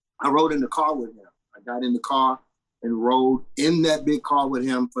 I rode in the car with him. I I got in the car and rode in that big car with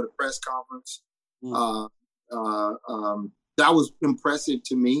him for the press conference. That was impressive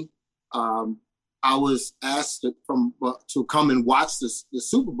to me. I was asked to come and watch the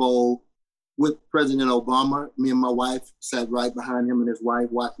Super Bowl with President Obama. Me and my wife sat right behind him and his wife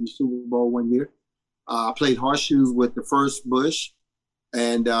watching the Super Bowl one year. I played horseshoes with the first Bush.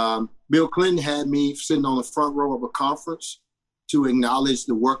 And Bill Clinton had me sitting on the front row of a conference to acknowledge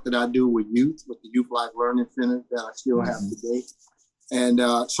the work that I do with youth, with the Youth Life Learning Center that I still have today. And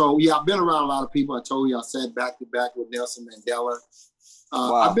so, I've been around a lot of people. I told you I sat back to back with Nelson Mandela.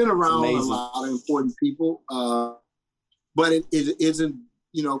 Wow, I've been around a lot of important people, but it isn't,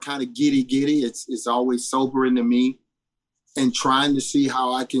 kind of giddy. It's always sobering to me, and trying to see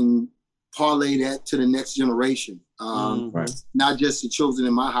how I can parlay that to the next generation. Not just the children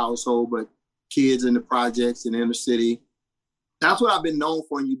in my household, but kids in the projects in the inner city. That's what I've been known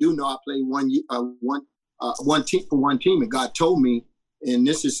for. And you do know I played one team for one team, and God told me, and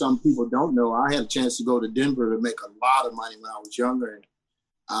this is something people don't know, I had a chance to go to Denver to make a lot of money when I was younger.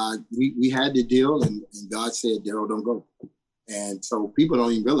 And we had the deal, and God said, Daryl, don't go. And so people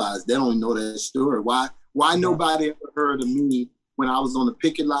don't even realize, they don't even know that story. Why nobody ever heard of me when I was on the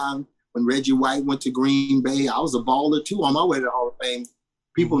picket line, when Reggie White went to Green Bay? I was a baller too on my way to the Hall of Fame.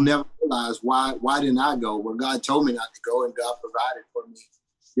 People never realized why didn't I go? Well, God told me not to go, and God provided for me.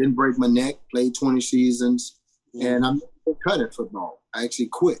 Didn't break my neck, played 20 seasons, and I'm cut in football. I actually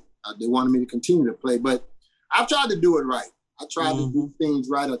quit. They wanted me to continue to play, but I tried to do it right. I tried to do things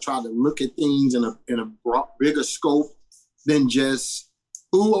right. I tried to look at things in a bigger scope than just,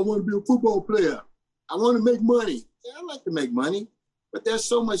 I want to be a football player. I want to make money. Yeah, I like to make money, but there's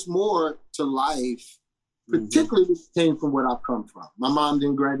so much more to life, particularly if it came from where I've come from. My mom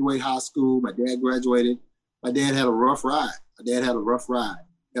didn't graduate high school. My dad graduated. My dad had a rough ride. And I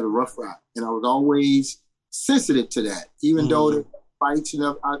was always sensitive to that, even though the fights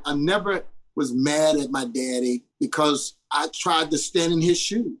and I never was mad at my daddy because I tried to stand in his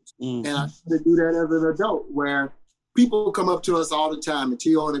shoes. And I tried to do that as an adult, where people come up to us all the time and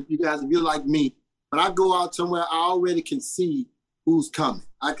tell you, if you're like me, when I go out somewhere, I already can see who's coming.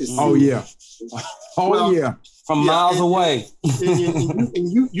 I can see. Oh, yeah. From miles away.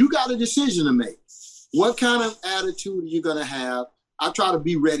 and you got a decision to make. What kind of attitude are you going to have? I try to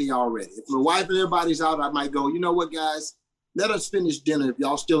be ready already. If my wife and everybody's out, I might go, you know what, guys? Let us finish dinner. If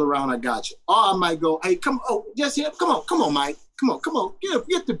y'all still around, I got you. Or I might go, hey, come on, come on, Mike. Come on,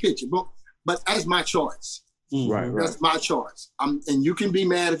 get the picture. But that's my choice. Right. That's my choice. And you can be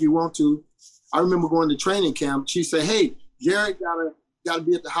mad if you want to. I remember going to training camp. She said, hey, Jared gotta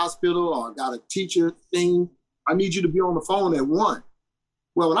be at the hospital, or got a teacher thing. I need you to be on the phone at 1.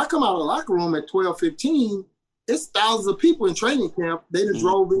 Well, when I come out of the locker room at 12:15, it's thousands of people in training camp. They just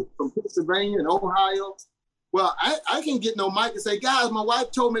drove in from Pennsylvania and Ohio. Well, I can't get no mic and say, guys, my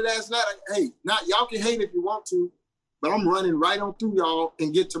wife told me last night, hey, y'all can hate if you want to, but I'm running right on through y'all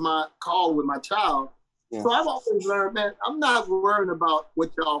and get to my call with my child. Yeah. So I've always learned, man, I'm not worrying about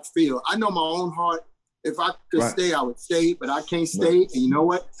what y'all feel. I know my own heart. If I could stay, I would stay, but I can't stay. And you know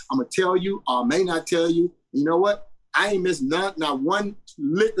what? I'm going to tell you, or I may not tell you. You know what? I ain't missed not one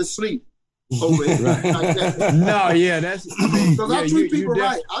lick of sleep over here. That's because I treat people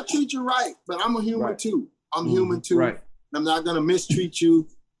right. I treat you right, but I'm a human too. I'm human too. Right. I'm not gonna mistreat you.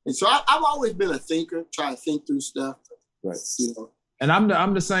 And so I've always been a thinker, trying to think through stuff. Right. And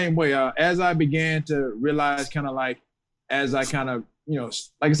I'm the same way. As I began to realize, as I like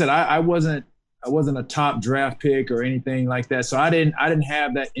I said, I wasn't a top draft pick or anything like that. So I didn't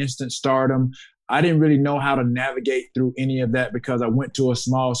have that instant stardom. I didn't really know how to navigate through any of that because I went to a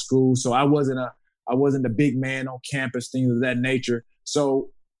small school. So I wasn't a big man on campus, things of that nature. So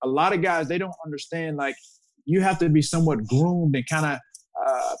a lot of guys, they don't understand, you have to be somewhat groomed and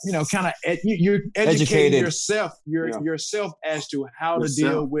you're educating yourself as to how to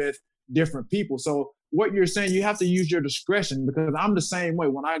deal with different people. So what you're saying, you have to use your discretion, because I'm the same way.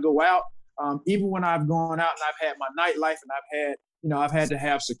 When I go out, even when I've gone out and I've had my nightlife and I've had to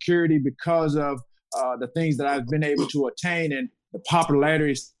have security because of the things that I've been able to attain, and the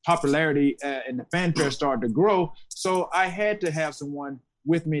popularity and the fanfare started to grow. So I had to have someone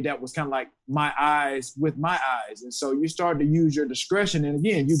with me that was kind of like my eyes with my eyes. And so you start to use your discretion. And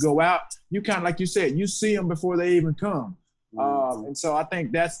again, you go out, you kind of, like you said, you see them before they even come. And so I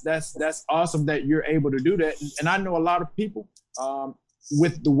think that's awesome that you're able to do that. And I know a lot of people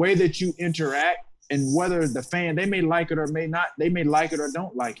with the way that you interact, and whether the fan, they may like it or may not, they may like it or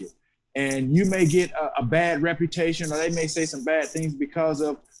don't like it. And you may get a bad reputation, or they may say some bad things because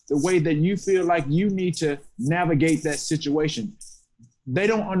of the way that you feel like you need to navigate that situation. they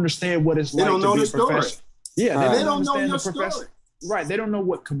don't understand what it's like to be a professional. Yeah, they don't know your story. Right. They don't know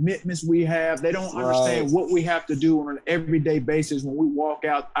what commitments we have. They don't understand what we have to do on an everyday basis when we walk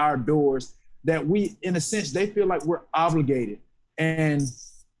out our doors, that we, in a sense, they feel like we're obligated. And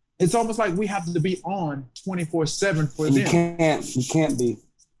it's almost like we have to be on 24/7 for them. You can't be.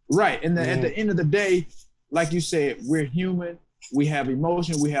 Right. And at the end of the day, like you said, we're human. We have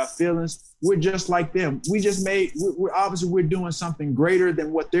emotion. We have feelings. We're just like them. We're obviously we're doing something greater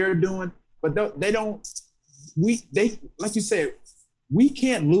than what they're doing, but they like you said, we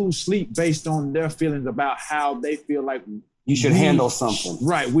can't lose sleep based on their feelings about how they feel like you should handle something.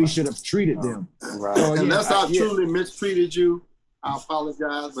 Right. We should have treated them. Right. So, unless I truly mistreated you, I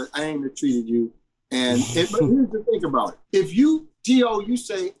apologize, but I ain't mistreated you. But here's the thing about it. If you, T.O., you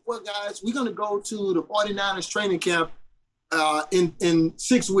say, well, guys, we're going to go to the 49ers training camp in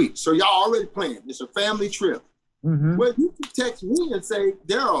 6 weeks. So y'all already planned. It's a family trip. Mm-hmm. Well, you can text me and say,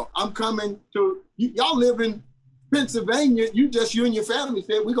 Daryl, I'm coming to, y'all live in Pennsylvania. You and your family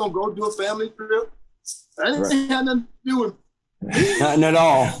said, we're going to go do a family trip. I didn't have nothing to do with nothing at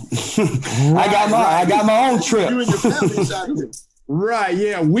all. I got my own trip. You and your family decided. Right,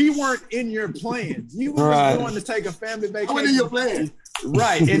 yeah. We weren't in your plans. You were just going to take a family vacation. I went in your plans.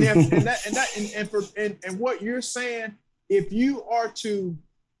 Right. And what you're saying, if you are to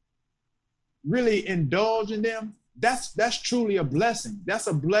really indulge in them, that's truly a blessing. That's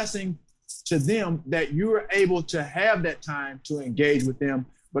a blessing to them that you are able to have that time to engage with them.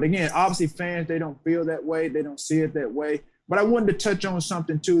 But again, obviously fans, they don't feel that way. They don't see it that way. But I wanted to touch on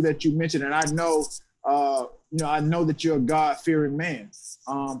something too that you mentioned, and I know, I know that you're a God-fearing man.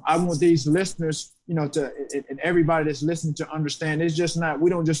 I want these listeners, and everybody that's listening to understand it's just not, we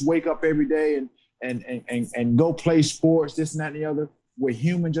don't just wake up every day and go play sports, this and that and the other. We're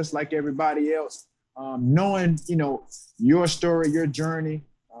human just like everybody else. Knowing, your story, your journey,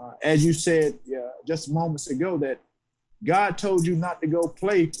 as you said just moments ago, that God told you not to go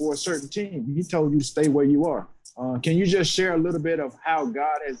play for a certain team. He told you to stay where you are. Can you just share a little bit of how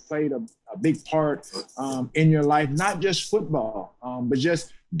God has played a big part in your life, not just football, but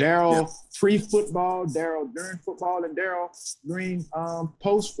just Daryl pre-football, Daryl during football, and Daryl during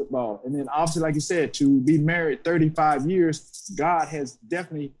post-football. And then obviously, like you said, to be married 35 years, God has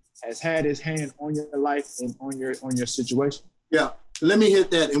definitely had his hand on your life and on your situation. Yeah, let me hit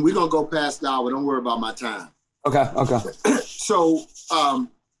that, and we're going to go past the hour. Don't worry about my time. Okay. So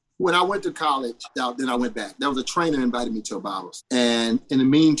when I went to college, then I went back. There was a trainer who invited me to a Bible. And in the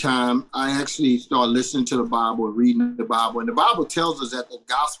meantime, I actually started listening to the Bible and reading the Bible. And the Bible tells us that the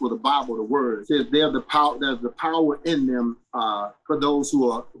gospel, the Bible, the word, says there's the power in them for those who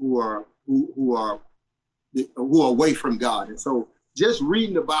are away from God. And so just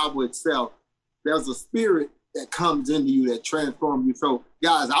reading the Bible itself, there's a spirit that comes into you that transforms you. So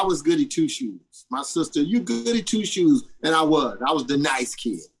guys, I was goody two shoes. My sister, you goody two shoes. And I was the nice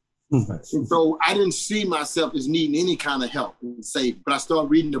kid. And so I didn't see myself as needing any kind of help and saving. But I started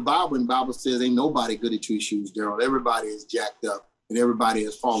reading the Bible, and the Bible says ain't nobody goody two shoes, Daryl. Everybody is jacked up and everybody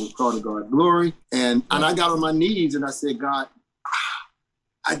has fallen short of God's glory. And I got on my knees and I said, God,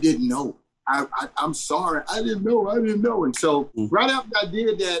 I didn't know. I'm sorry. I didn't know. And so right after I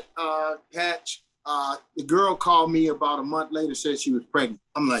did that, Patch, the girl called me about a month later, said she was pregnant.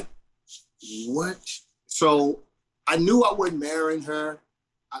 I'm like, what? So I knew I wasn't marrying her.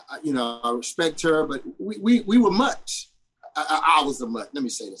 I respect her, but we were mutts. I was a mutt. Let me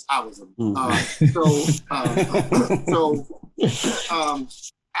say this. I was a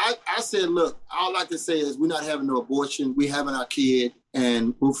I said, look, all I can say is we're not having no abortion. We're having our kid,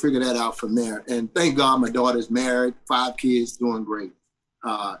 and we'll figure that out from there. And thank God my daughter's married, 5 kids, doing great.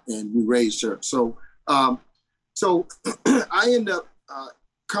 And we raised her. So I end up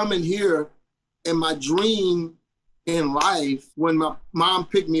coming here, and my dream in life, when my mom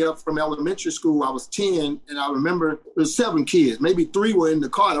picked me up from elementary school, I was 10, and I remember there was 7 kids, maybe 3 were in the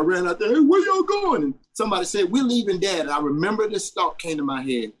car. And I ran out there, hey, where y'all going? And somebody said, we're leaving Dad. And I remember this thought came to my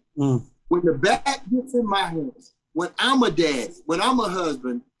head. When the bat gets in my hands, when I'm a daddy, when I'm a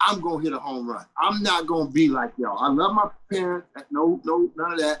husband, I'm going to hit a home run. I'm not going to be like y'all. I love my parents. No,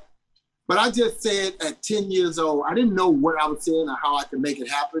 none of that. But I just said at 10 years old, I didn't know what I was saying or how I could make it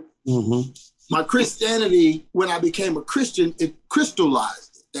happen. Mm-hmm. My Christianity, when I became a Christian, it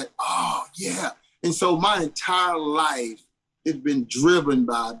crystallized that, oh, yeah. And so my entire life has been driven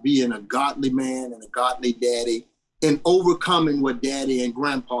by being a godly man and a godly daddy and overcoming what daddy and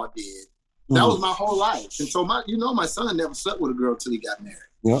grandpa did. That was my whole life. And so my son never slept with a girl till he got married.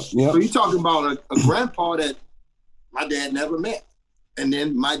 Yep. So you're talking about a grandpa that my dad never met. And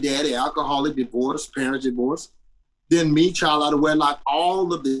then my daddy, alcoholic, divorced, parents divorced. Then me, child out of wedlock.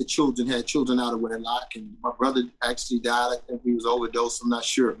 All of the children had children out of wedlock, and my brother actually died. I think he was overdosed. I'm not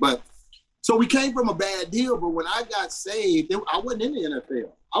sure, but so we came from a bad deal. But when I got saved, I wasn't in the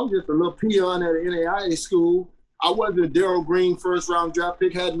NFL. I was just a little peon at an NAIA school. I wasn't Darrell Green, first round draft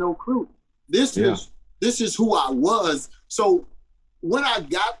pick. Had no clue. This is who I was. So when I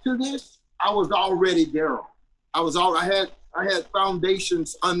got to this, I was already Darrell. I had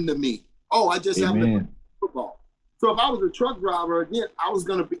foundations under me. Oh, I just happened to play football. So if I was a truck driver again,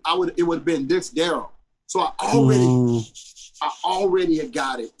 it would have been this Darrell. So I already had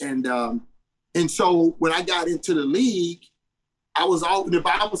got it. And so when I got into the league, the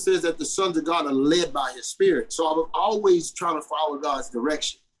Bible says that the sons of God are led by his spirit. So I was always trying to follow God's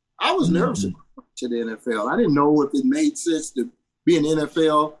direction. I was nervous to the NFL. I didn't know if it made sense to be in the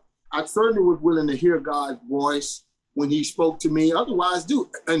NFL. I certainly was willing to hear God's voice when he spoke to me. Otherwise,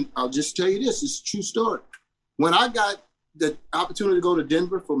 and I'll just tell you this, it's a true story. When I got the opportunity to go to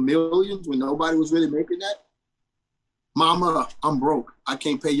Denver for millions, when nobody was really making that, Mama, I'm broke. I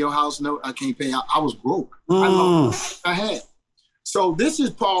can't pay your house note. I can't pay. I was broke. I had. So this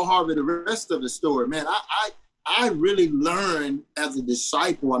is Paul Harvey, the rest of the story. Man, I really learned as a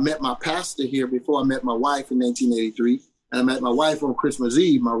disciple. I met my pastor here before I met my wife in 1983. And I met my wife on Christmas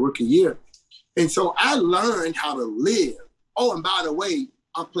Eve, my rookie year. And so I learned how to live. Oh, and by the way,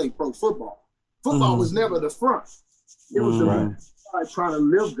 I played pro football. Football was never the front. It was the side trying to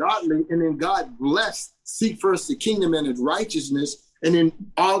live godly, and then God blessed, seek first the kingdom and its righteousness, and then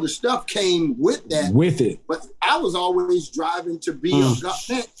all the stuff came with that. With it. But I was always driving to be a God.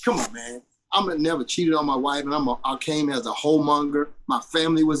 Man, come on, man. I never cheated on my wife, and I came as a homemonger. My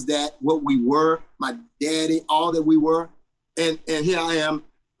family was that, what we were, my daddy, all that we were. And here I am,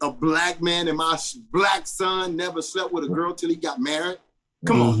 a black man, and my black son never slept with a girl till he got married.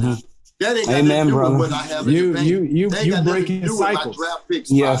 Come on now. That ain't got nothing to do with what I have in the bank. You breaking cycles. Draft pick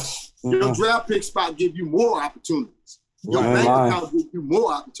spot. Yes. Your draft pick spot give you more opportunities. Your bank account gives you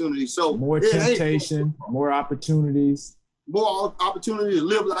more opportunities. So more temptation, more opportunities. More opportunity to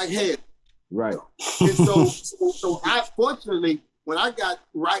live like head. Right. And so I fortunately, when I got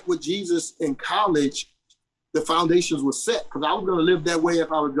right with Jesus in college, the foundations were set because I was going to live that way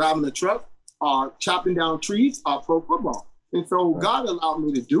if I was driving a truck or chopping down trees or pro football. And so God allowed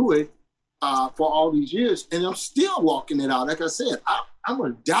me to do it for all these years, and I'm still walking it out. Like I said, I'm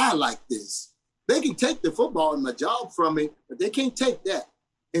going to die like this. They can take the football and my job from me, but they can't take that.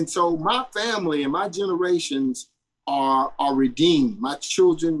 And so my family and my generations are redeemed. My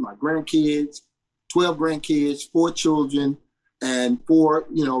children, my grandkids, 12 grandkids, 4 children, and 4,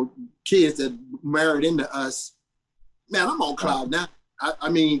 kids that married into us. Man, I'm on cloud now. I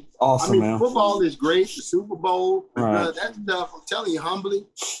mean, awesome, man. Football is great. The Super Bowl, that stuff, I'm telling you humbly,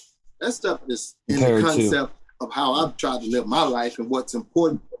 that stuff is in the concept of how I've tried to live my life and what's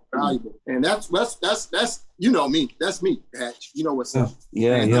important and valuable. And that's you know me. That's me, Hatch. You know what's up.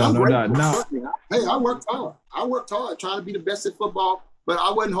 Yeah, no doubt. Hey, I worked hard. Trying to be the best at football, but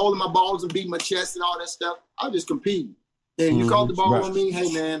I wasn't holding my balls and beating my chest and all that stuff. I was just competing. And you called the ball on me,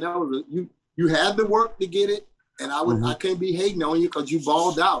 hey man, that was you had the work to get it. And I can't be hating on you because you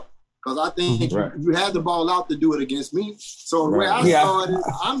balled out. Because I think you had the ball out to do it against me. So the way I started,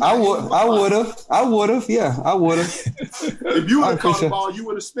 I would have. If you would have caught the ball, you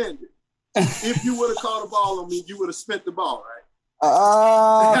would have spent it. If you would have caught the ball on me, you would have spent the ball, right? I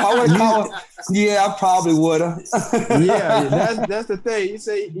probably would have. that's the thing. You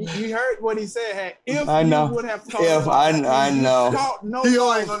say you heard what he said. If I know. You would have caught if I know. He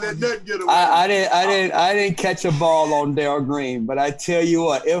ain't gonna let that get away. I didn't catch a ball on Darrell Green, but I tell you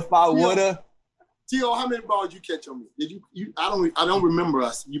what, if I would have. T.O., how many balls you catch on me? Did you? I don't remember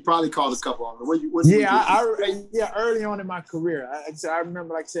us. You probably called a couple on me. Early on in my career, I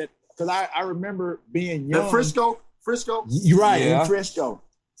remember, like I said, because I remember being young. Frisco? You're right, in Frisco.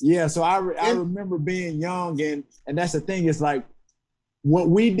 Yeah, so I remember being young, and that's the thing, is like what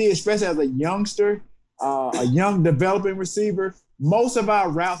we did, especially as a youngster, a young developing receiver, most of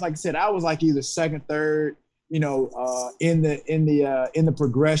our routes, like I said, I was like either second, third, in the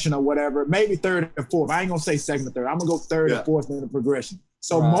progression or whatever, maybe third or fourth. I ain't gonna say second or third. I'm gonna go third or fourth in the progression.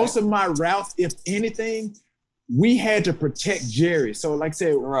 So most of my routes, if anything, we had to protect Jerry. So like I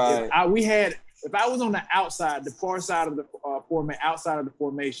said, if I was on the outside, the far side of the outside of the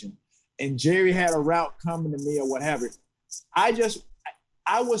formation, and Jerry had a route coming to me or what have you, I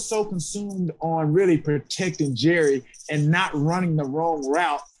was so consumed on really protecting Jerry and not running the wrong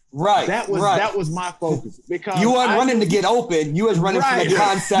route Right. That was my focus because you weren't running to get open. You was running for the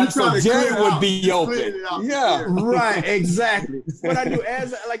concept so Jerry would be open. Yeah. Right. Exactly. What I do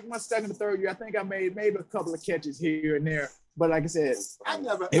as like my second or third year, I think I made maybe a couple of catches here and there. But like I said,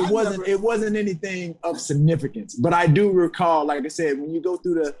 it wasn't anything of significance. But I do recall, like I said, when you go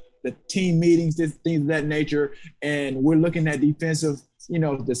through the team meetings, things of that nature, and we're looking at defensive,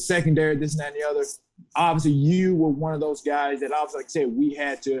 the secondary, this and that and the other. Obviously, you were one of those guys that obviously, like I said, we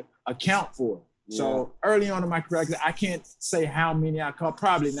had to account for. Yeah. So early on in my career, I can't say how many I caught.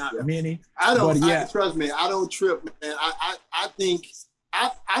 Probably not many. I don't. Trust me, I don't trip, man. I think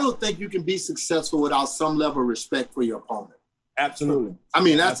I don't think you can be successful without some level of respect for your opponent. Absolutely. I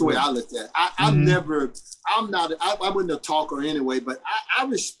mean, that's the way I look at it. I wasn't a talker anyway, but I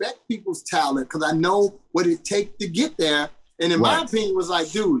respect people's talent because I know what it takes to get there. And in my opinion, was like,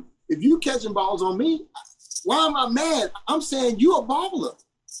 dude, if you catching balls on me, why am I mad? I'm saying you a baller.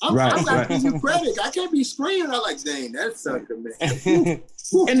 I'm not giving you credit. I can't be screaming. I'm like, dang, that sucker, man.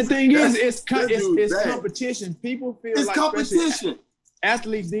 And the thing is, it's competition. People feel it's like competition.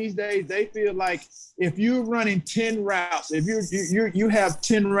 Athletes these days, they feel like if you're running 10 routes, if you have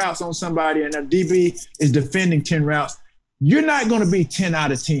 10 routes on somebody and a DB is defending 10 routes, you're not going to be 10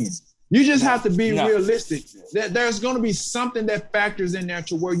 out of 10. You just have to be realistic. There's going to be something that factors in there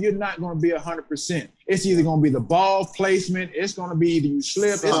to where you're not going to be 100%. It's either going to be the ball placement. It's going to be either you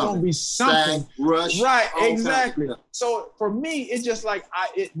slip. It's going to be something. Rush. Right, exactly. So for me, it's just like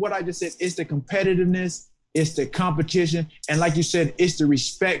what I just said. It's the competitiveness. It's the competition. And like you said, it's the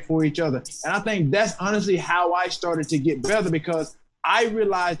respect for each other. And I think that's honestly how I started to get better because I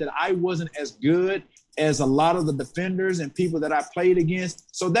realized that I wasn't as good as a lot of the defenders and people that I played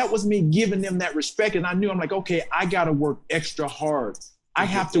against. So that was me giving them that respect. And I knew I'm like, okay, I got to work extra hard. I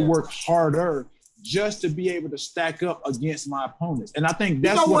have to work harder just to be able to stack up against my opponents. And I think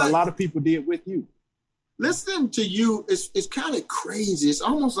that's what a lot of people did with you. Listening to you, it's kind of crazy. It's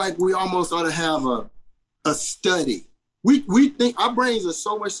almost like we almost ought to have a study. We think our brains are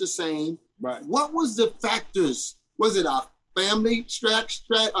so much the same. Right. What was the factors? Was it our family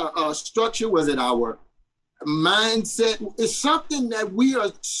structure? Was it our mindset? It's something that we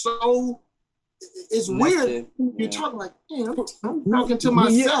are so. It's weird. You're talking like, damn, I'm talking to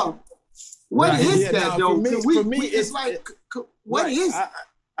myself. What is that though? For me, it's like, what is it?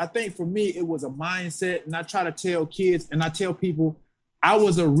 I think for me, it was a mindset, and I try to tell kids, and I tell people, I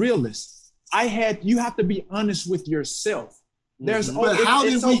was a realist. You have to be honest with yourself. But how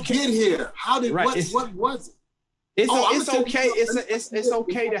did we get here? How did what was it? It's okay. It's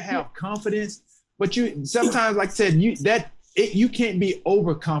okay to have confidence, but you sometimes, like I said, you can't be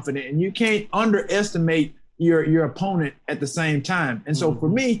overconfident and you can't underestimate your opponent at the same time. And so for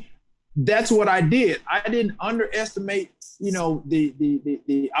me, that's what I did. I didn't underestimate,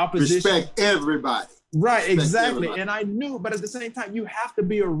 the opposition. Respect everybody. Right, exactly. And I knew, but at the same time, you have to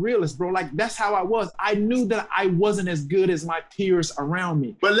be a realist, bro. Like, that's how I was. I knew that I wasn't as good as my peers around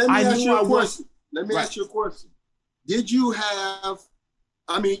me. But let me ask you a question. Ask you a question. Did you have,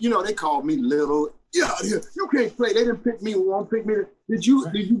 they called me little. Yeah, you can't play. They didn't pick me, won't pick me. Did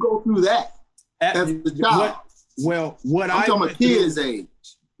you go through that as a child? I'm talking about kids' age.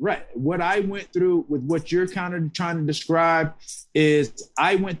 Right. What I went through with what you're kind of trying to describe is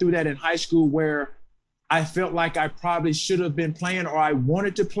I went through that in high school where I felt like I probably should have been playing or I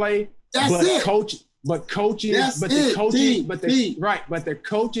wanted to play. The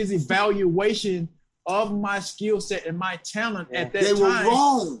coach's evaluation of my skill set and my talent at that time. They were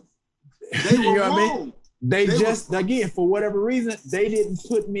wrong. They were wrong. They just, again, for whatever reason, they didn't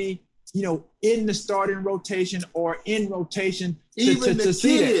put me, in the starting rotation or in rotation to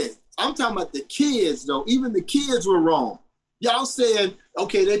see that. I'm talking about the kids, though. Even the kids were wrong. Y'all saying,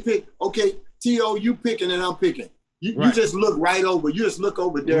 okay, they pick, okay, T.O., you picking and I'm picking. You just look right over. You just look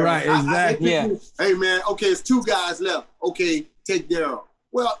over there. Right, exactly. Hey, man, okay, it's 2 guys left. Okay, take Daryl.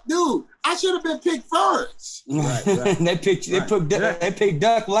 Well, dude, I should have been picked first. Right. They picked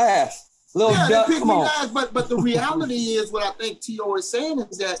Duck last. Duck, they picked me last. But the reality is what I think T.O. is saying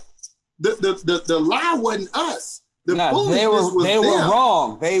is that the lie wasn't us. They were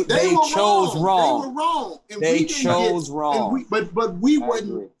wrong. They chose wrong. They were wrong. And they chose wrong. But we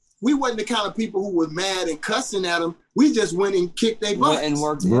wasn't the kind of people who were mad and cussing at them. We just went and kicked their butts. And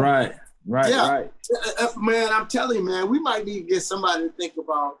worked. Right. Man, I'm telling you, man, we might need to get somebody to think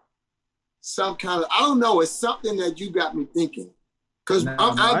about some kind of, I don't know, it's something that you got me thinking. Because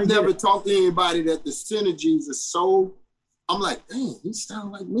I've never talked to anybody that the synergies are so, I'm like, dang, he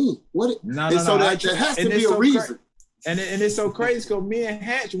sounds like me. There has to be a reason. And it's so crazy because me and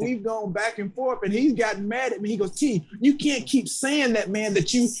Hatch, we've gone back and forth, and he's gotten mad at me. He goes, T, you can't keep saying that, man,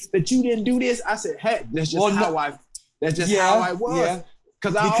 that you didn't do this. I said, Hatch, that's just how I was. Yeah.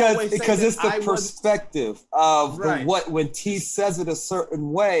 Because it's the perspective of when T says it a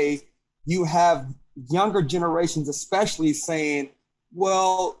certain way, you have younger generations especially saying,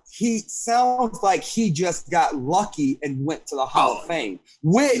 well, he sounds like he just got lucky and went to the Hall of Fame,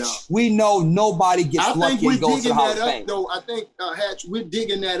 which we know nobody gets lucky and goes to the Hall of Fame. Though I think, Hatch, we're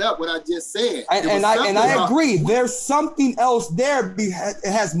digging that up, what I just said. And I agree. There's something else there. It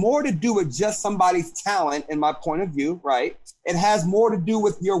has more to do with just somebody's talent, in my point of view, right? It has more to do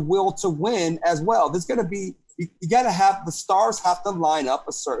with your will to win as well. There's going to be, you got to have, the stars have to line up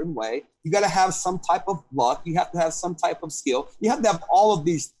a certain way. You got to have some type of luck. You have to have some type of skill. You have to have all of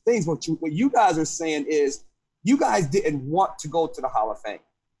these things. What you guys are saying is you guys didn't want to go to the Hall of Fame,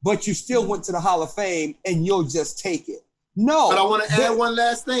 but you still went to the Hall of Fame and you'll just take it. No. But I want to add one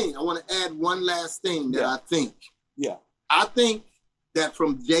last thing. That I think. Yeah. I think that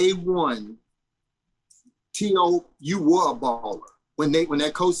from day one, T.O., you were a baller. When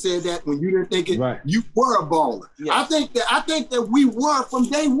that coach said that, when you didn't think it, you were a baller. Yeah. I think that we were from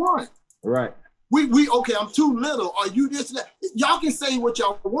day one. Right. We okay, I'm too little. Are you this? That? Y'all can say what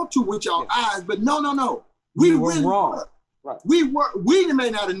y'all want to with y'all eyes, but no. We were really wrong. Right. We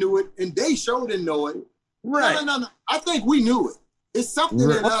may not have knew it, and they sure didn't know it. Right. No. I think we knew it. It's something in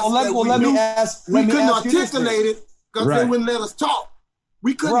us let me ask. We couldn't articulate it because they wouldn't let us talk.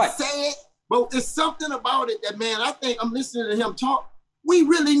 We couldn't say it, but it's something about it that, man, I think I'm listening to him talk. We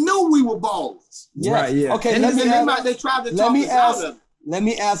really knew we were ballers. Yes. Right, yeah. Okay, they tried to talk us out of it. Let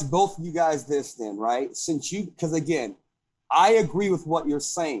me ask both of you guys this then, right? Because again, I agree with what you're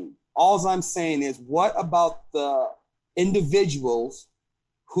saying. All I'm saying is, what about the individuals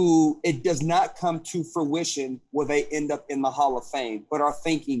who it does not come to fruition where they end up in the Hall of Fame, but are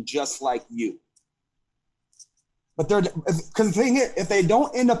thinking just like you? But because the thing is, if they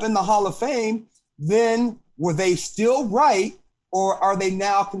don't end up in the Hall of Fame, then were they still right, or are they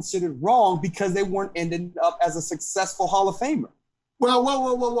now considered wrong because they weren't ending up as a successful Hall of Famer? Well,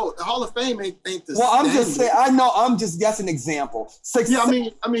 whoa. The Hall of Fame ain't the same. Well, I'm just saying, I know, that's an example. I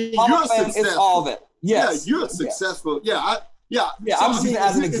mean, you're successful. Is all of it. Yes. Yeah, you're successful. Yeah. Yeah, I'm just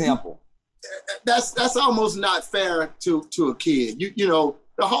as an example. That's almost not fair to a kid. You know,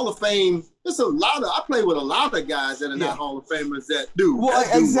 the Hall of Fame, I play with a lot of guys that are not Hall of Famers that do. Well,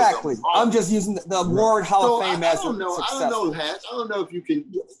 exactly. I'm just using the word Hall of Fame as successful. I don't know, Hatch. I don't know if you can.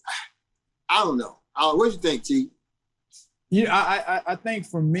 I don't know. What do you think, T? Yeah, I think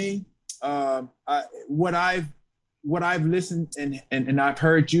for me, what I've listened and I've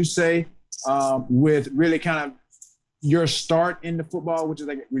heard you say with really kind of your start into football, which is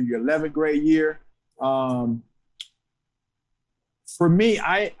like your 11th grade year. For me,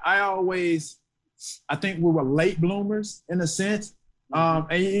 I think we were late bloomers in a sense.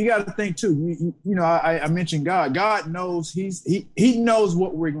 And you got to think too, you know, I mentioned God. God knows he knows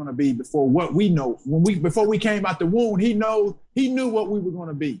what we're going to be before what we know. Before we came out the womb, he knew what we were going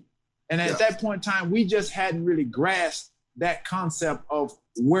to be. And at that point in time, we just hadn't really grasped that concept of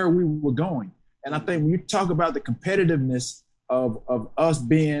where we were going. And I think when you talk about the competitiveness of us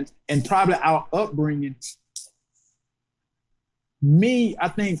being, and probably our upbringing, I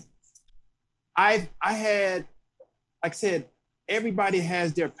think I had, like I said, everybody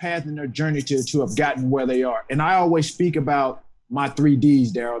has their path and their journey to have gotten where they are. And I always speak about my 3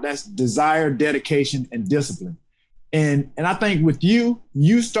 Ds, Daryl. That's desire, dedication, and discipline. And I think with you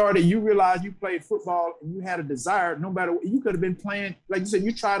realized you played football and you had a desire, no matter what, you could have been playing, like you said,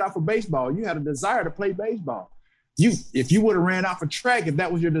 you tried out for baseball. You had a desire to play baseball. If you would have ran out for track, if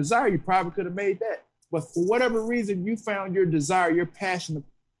that was your desire, you probably could have made that. But for whatever reason, you found your desire, your passion of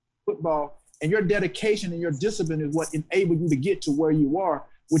football, and your dedication and your discipline is what enabled you to get to where you are,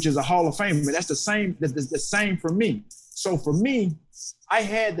 which is a Hall of Fame. But that's the same for me. So for me, I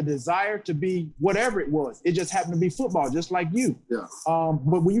had the desire to be whatever it was. It just happened to be football, just like you. Yeah.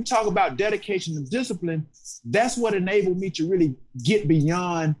 But when you talk about dedication and discipline, that's what enabled me to really get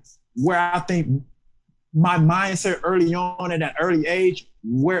beyond where I think my mindset early on at an early age,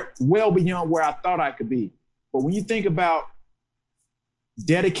 well beyond where I thought I could be. But when you think about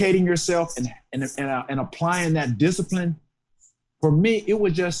dedicating yourself and applying that discipline, for me, it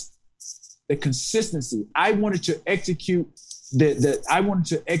was just the consistency. I wanted to execute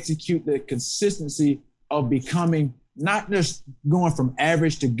the consistency of becoming, not just going from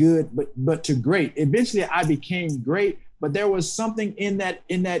average to good, but to great. Eventually I became great, but there was something in that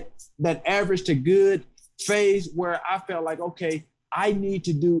average to good phase where I felt like, okay, I need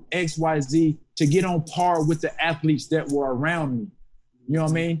to do X, Y, Z to get on par with the athletes that were around me. You know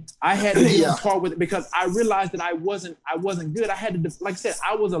what I mean? I had to get on par with it because I realized that I wasn't good. I had to, like I said,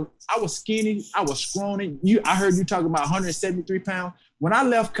 I was skinny, I was scrawny. I heard you talking about 173 pounds. When I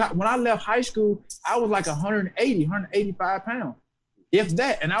left high school, I was like 185 pounds, if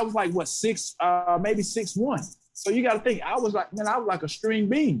that. And I was like, maybe 6'1". So you got to think, I was like a string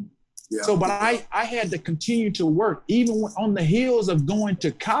bean. Yeah. So, but I had to continue to work. Even on the heels of going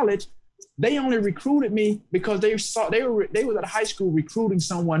to college, they only recruited me because they were at high school recruiting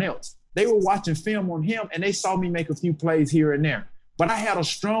someone else. They were watching film on him and they saw me make a few plays here and there. But I had a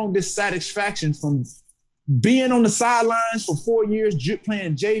strong dissatisfaction from being on the sidelines for 4 years,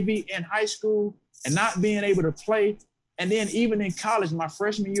 playing JV in high school and not being able to play. And then even in college, my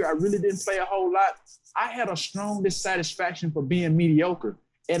freshman year, I really didn't play a whole lot. I had a strong dissatisfaction for being mediocre.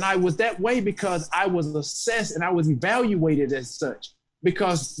 And I was that way because I was assessed and I was evaluated as such.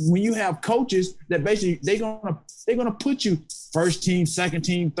 Because when you have coaches that basically they're gonna put you first team, second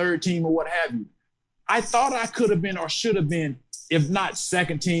team, third team, or what have you. I thought I could have been or should have been, if not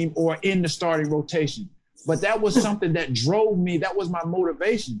second team or in the starting rotation. But that was something that drove me. That was my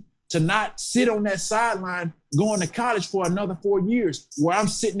motivation to not sit on that sideline going to college for another 4 years where I'm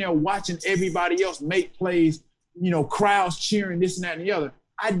sitting there watching everybody else make plays, crowds cheering this and that and the other.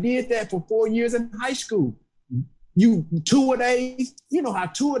 I did that for 4 years in high school. Two-a-days, you know how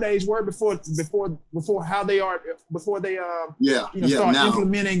two-a-days were before how they are before they start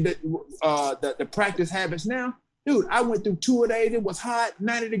implementing the practice habits now. Dude, I went through two-a-days. It was hot,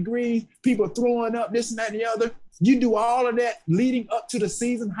 90 degrees, people throwing up this and that and the other. You do all of that leading up to the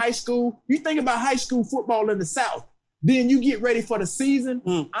season, high school. You think about high school football in the South. Then you get ready for the season.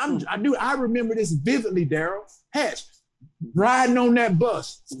 I remember this vividly, Daryl Hatch. Riding on that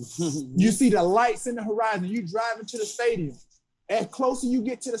bus, you see the lights in the horizon. You driving to the stadium. As closer you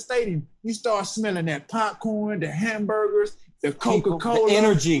get to the stadium, you start smelling that popcorn, the hamburgers, the Coca-Cola, the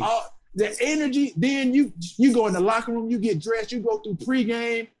energy. The energy. Then you go in the locker room, you get dressed, you go through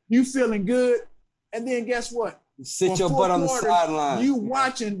pregame, you feeling good, and then guess what? Sit your butt on the sideline. You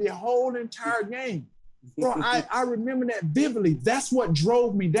watching the whole entire game. Bro, I remember that vividly. That's what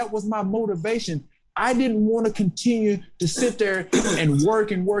drove me. That was my motivation. I didn't want to continue to sit there and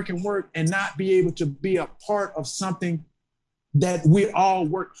work and not be able to be a part of something that we all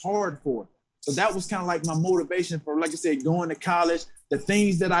worked hard for. So that was kind of like my motivation for, like I said, going to college, the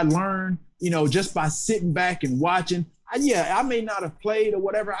things that I learned, just by sitting back and watching. I may not have played or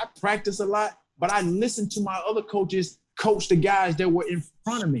whatever. I practiced a lot, but I listened to my other coaches coach the guys that were in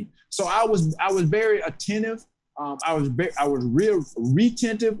front of me. So I was very attentive. I was real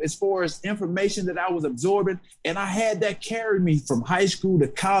retentive as far as information that I was absorbing, and I had that carry me from high school to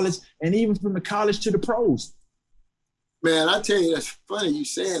college, and even from the college to the pros. Man, I tell you, that's funny you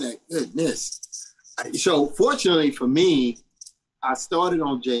saying that. Goodness. So fortunately for me, I started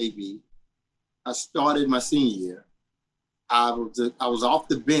on JV. I started my senior year. I was off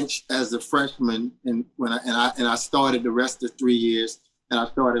the bench as a freshman, and I started the rest of 3 years, and I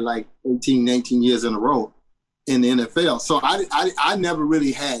started like 18, 19 years in a row in the NFL. So I never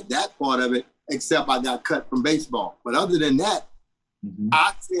really had that part of it, except I got cut from baseball. But other than that,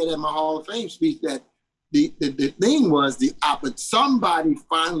 I said at my Hall of Fame speech that the thing was somebody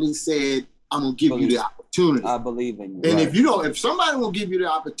finally said, I'm gonna give you the opportunity. I believe in you. And if somebody will give you the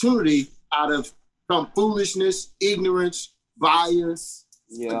opportunity out of some foolishness, ignorance, bias,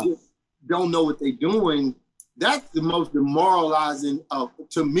 don't know what they're doing, that's the most demoralizing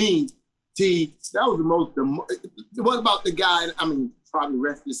to me. That was the most. What about the guy? I mean, probably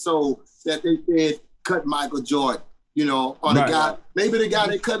rest his soul. That they said cut Michael Jordan. Or the guy. Maybe the guy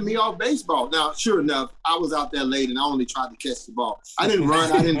that cut me off baseball. Now, sure enough, I was out there late and I only tried to catch the ball. I didn't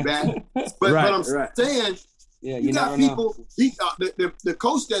run. I didn't bat. But I'm saying, you got people. The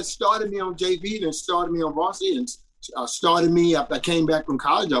coach that started me on JV and started me on varsity and started me after I came back from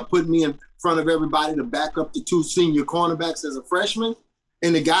college. Put me in front of everybody to back up the 2 senior cornerbacks as a freshman.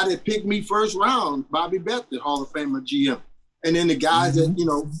 And the guy that picked me first round, Bobby Beth, the Hall of Famer GM. And then the guys that,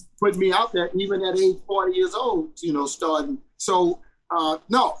 put me out there, even at age 40 years old, starting. So,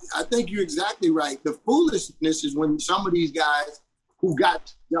 no, I think you're exactly right. The foolishness is when some of these guys who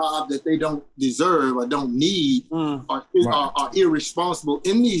got jobs that they don't deserve or don't need are irresponsible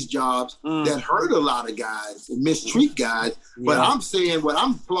in these jobs that hurt a lot of guys and mistreat guys. Yeah. But I'm saying what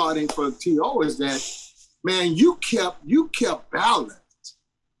I'm applauding for T.O. is that, man, you kept balance.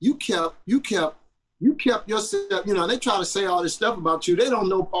 You kept yourself, they try to say all this stuff about you. They don't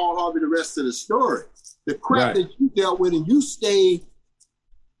know Paul Harvey, the rest of the story. The crap that you dealt with and you stayed,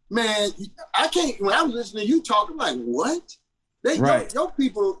 man, when I was listening to you talking, like, what? Your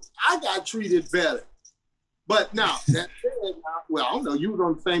people, I got treated better. But now, that said, well, I don't know. You was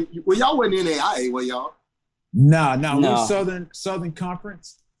on the same. Well, y'all wasn't in NAIA, were y'all? No. We Southern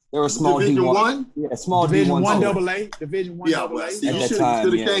Conference. They were small Division D1. One? Yeah, small Division D1. One AA. Division One AA. Well, see, at you that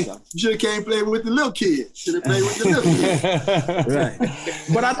time, should have came play with the little kids. Should have played with the little kids. Right.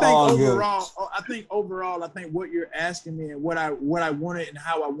 But I think overall, I think what you're asking me and what I wanted and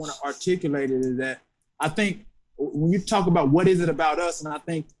how I want to articulate it is that I think when you talk about what is it about us, and I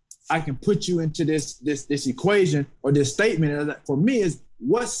think I can put you into this equation or this statement that for me is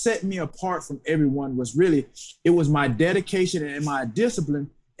what set me apart from everyone was really, it was my dedication and my discipline.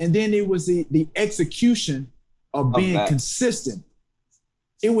 And then it was the execution of being consistent.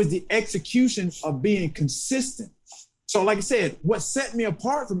 It was the execution of being consistent. So like I said, what set me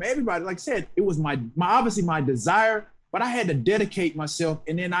apart from everybody, like I said, it was my obviously my desire, but I had to dedicate myself,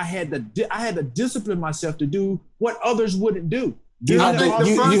 and then I had to discipline myself to do what others wouldn't do. The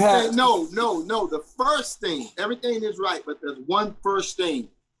first thing, everything is right, but there's one first thing.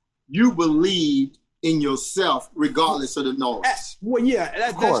 You believed in yourself, regardless of the noise. Well, yeah,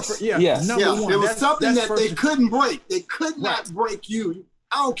 that's number one. It was something that they couldn't break. They could not break you.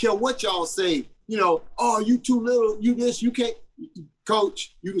 I don't care what y'all say. You know, oh, you too little. You this. You can't.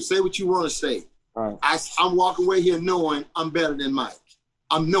 Coach, you can say what you want to say. Right. I'm walking away here knowing I'm better than Mike.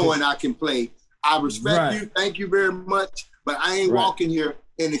 I'm knowing I can play. I respect you. Thank you very much. But I ain't walking here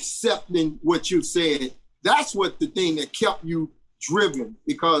and accepting what you said. That's what the thing that kept you driven.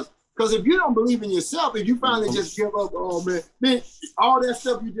 Because if you don't believe in yourself, if you finally just give up, oh man, all that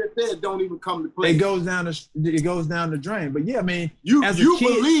stuff you just said don't even come to play. It goes down the drain. But yeah, I mean, you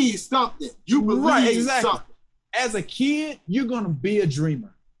believe something. You believe something. As a kid, you're gonna be a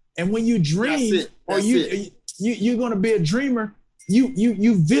dreamer, and when you dream, you're gonna be a dreamer.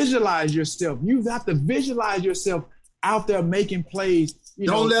 You visualize yourself. You have to visualize yourself out there making plays.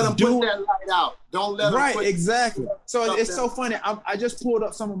 Don't let them put that light out. Don't let them. Right, exactly. So it's so funny. I just pulled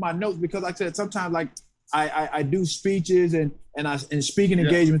up some of my notes because, like I said, sometimes like I do speeches and speaking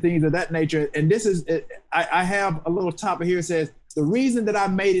engagement things of that nature. And this is I have a little topic here that says the reason that I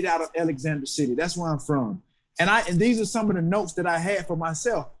made it out of Alexander City. That's where I'm from. And these are some of the notes that I had for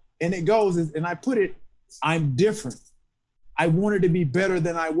myself. And it goes, and I put it, I'm different. I wanted to be better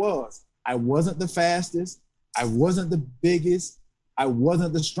than I was. I wasn't the fastest. I wasn't the biggest. I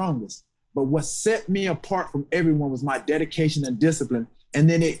wasn't the strongest. But what set me apart from everyone was my dedication and discipline. And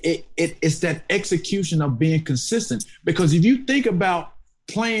then it's that execution of being consistent. Because if you think about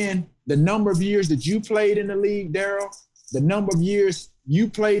playing the number of years that you played in the league, Daryl, the number of years you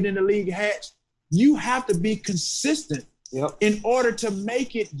played in the league, Hatch, you have to be consistent in order to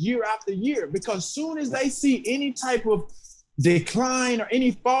make it year after year. Because soon as they see any type of decline or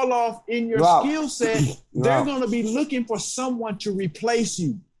any fall off in your skill set, they're going to be looking for someone to replace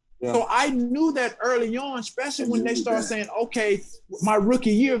you. Yeah. So I knew that early on, especially when they started saying, okay, my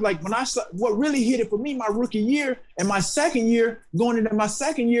rookie year, like when I saw what really hit it for me, my rookie year and my second year, going into my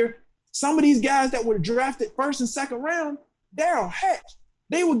second year, some of these guys that were drafted first and second round, Daryl, Hatch,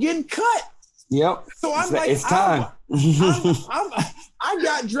 they were getting cut. Yep. So I'm it's time. I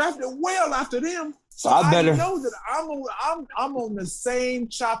got drafted well after them. So I know that I'm on the same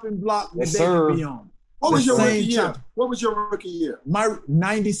chopping block that they can be on. What was your rookie year? What was your rookie year? My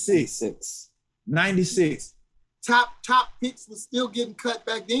 96. 96. Top picks was still getting cut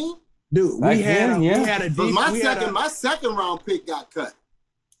back then? Dude, we had a deep, my second round pick got cut.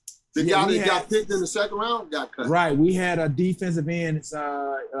 The guy that got picked in the second round got cut. Right. We had a defensive end, it's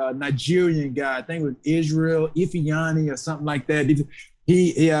a Nigerian guy. I think it was Israel Ifeanyi or something like that.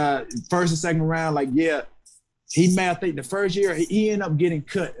 He first and second round, he made, I think the first year, he ended up getting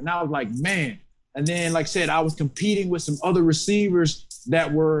cut. And I was like, man. And then, like I said, I was competing with some other receivers that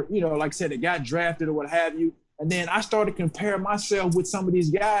were, like I said, that got drafted or what have you. And then I started comparing myself with some of these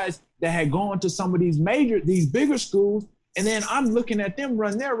guys that had gone to some of these bigger schools. And then I'm looking at them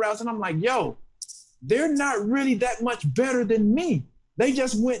run their routes and I'm like, yo, they're not really that much better than me. They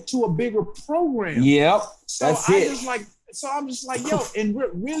just went to a bigger program. Yep, so I'm just like, yo, and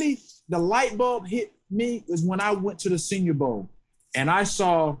really the light bulb hit me was when I went to the Senior Bowl. And I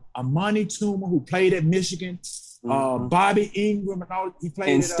saw Amani Toomer, who played at Michigan, Bobby Ingram, and all. He played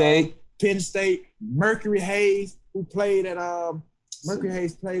at Penn State. Mercury Hayes, who played at I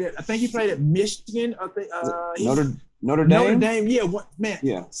think he played at Michigan. Notre Dame. Notre Dame,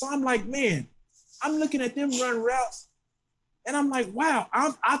 yeah. So I'm like, man, I'm looking at them run routes, and I'm like, wow,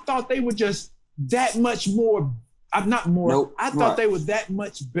 I thought they were just that much more. I'm not more. Nope. I thought they were that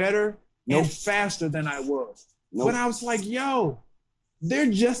much better and faster than I was. But I was like, yo. They're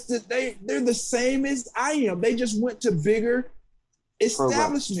the same as I am. They just went to bigger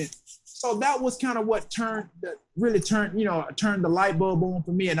establishment. So that was kind of what really turned the light bulb on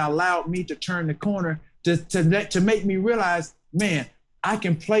for me and allowed me to turn the corner to make me realize, man, I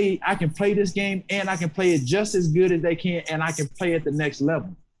can play this game and I can play it just as good as they can and I can play at the next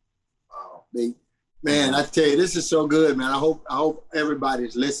level. Wow, man, I tell you, this is so good, man. I hope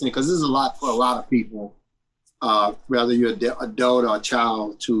everybody's listening because this is a lot for a lot of people. Whether you're an adult or a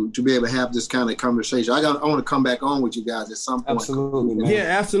child, to be able to have this kind of conversation. I want to come back on with you guys at some point. Absolutely, man.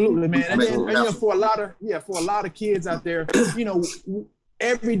 Yeah, absolutely, man. And for a lot of kids out there,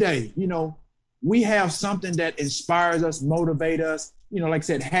 every day, we have something that inspires us, motivate us. Like I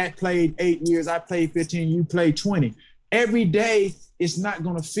said, Hat played 8 years, I played 15, you played 20. Every day, it's not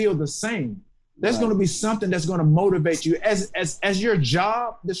going to feel the same. There's going to be something that's going to motivate you. As your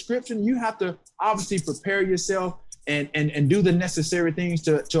job description, you have to obviously prepare yourself and do the necessary things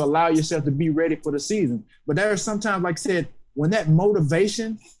to allow yourself to be ready for the season. But there are sometimes, like I said, when that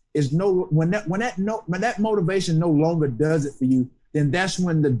motivation when that motivation no longer does it for you, then that's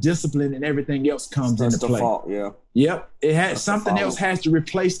when the discipline and everything else comes into play. Default, yeah. Yep. It has something else has to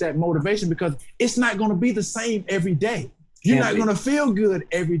replace that motivation because it's not going to be the same every day. You're not going to feel good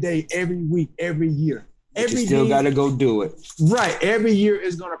every day, every week, every year. You still got to go do it. Right. Every year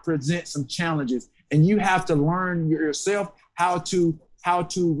is going to present some challenges, and you have to learn yourself how to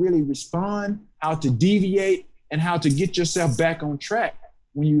really respond, how to deviate, and how to get yourself back on track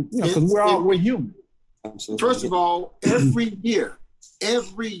when because we're human. Absolutely. First of all, every year,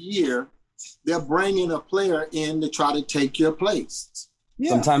 they're bringing a player in to try to take your place.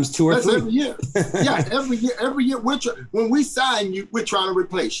 Yeah. Sometimes 2 or 3. Every year. Yeah, every year. When we sign you, we're trying to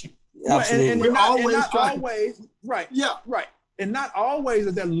replace you. Absolutely. And not always, right. Yeah. Right. And not always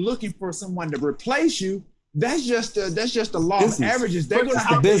are they looking for someone to replace you. That's just the law of averages. They're going to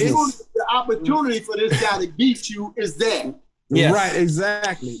have the opportunity for this guy to beat you is there. Yes. Right,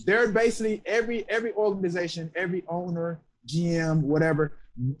 exactly. They're basically every organization, every owner, GM, whatever,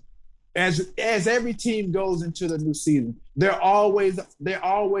 as every team goes into the new season, they're always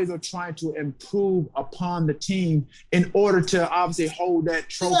are trying to improve upon the team in order to obviously hold that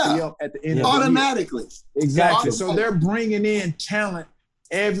trophy up at the end of the year. Automatically. Exactly. So they're bringing in talent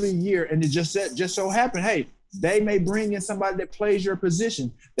every year, and it just so happened, hey, they may bring in somebody that plays your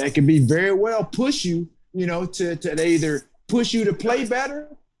position that can be very well push you, to either push you to play better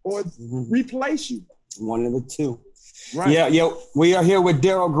or replace you. One of the two. Right. Yeah. We are here with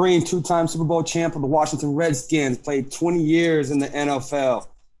Darrell Green, 2-time Super Bowl champ of the Washington Redskins, played 20 years in the NFL. So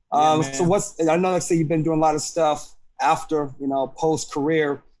I know, like I said, you've been doing a lot of stuff after,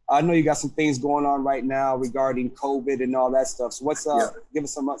 post-career. I know you got some things going on right now regarding COVID and all that stuff. So give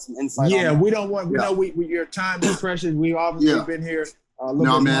us some insight on that. We don't want, your time is precious. We've obviously been here.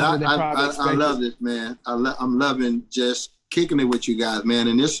 No, man, I love this, man. I'm loving just kicking it with you guys, man.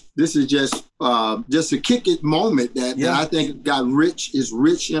 And this is just a kick it moment that I think is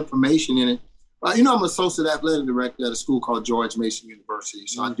rich information in it. I'm an associate athletic director at a school called George Mason University.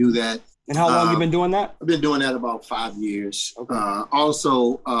 So I do that. And how long have you been doing that? I've been doing that about 5 years. Okay.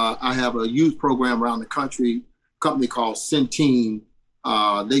 Also, I have a youth program around the country, a company called Centene.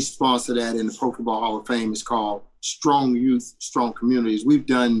 They sponsor that in the Pro Football Hall of Fame. It's called Strong Youth, Strong Communities. We've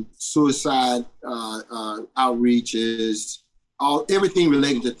done suicide outreaches, everything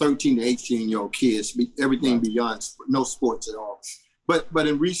related to 13 to 18-year-old kids, everything beyond, no sports at all. But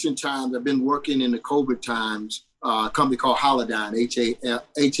in recent times, I've been working in the COVID times, a company called Halodyne,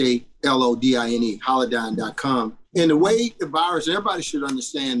 Halodine, Halodyne.com. And the way the virus, everybody should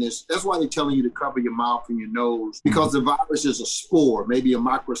understand this, that's why they're telling you to cover your mouth and your nose, because the virus is a spore, maybe a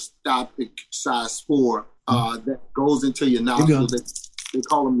microscopic size spore that goes into your nostrils. They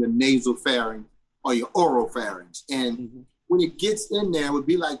call them your nasopharynx or your oropharynx. And when it gets in there, it would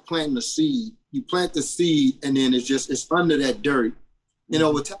be like planting a seed. You plant the seed and then it's under that dirt.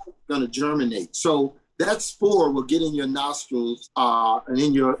 Over time, it's going to germinate. So that spore will get in your nostrils and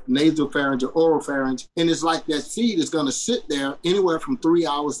in your nasopharynx or oropharynx. And it's like that seed is going to sit there anywhere from 3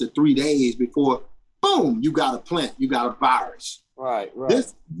 hours to 3 days before, boom, you got a plant, you got a virus. Right.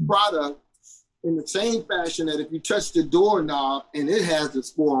 This product, in the same fashion that if you touch the doorknob and it has the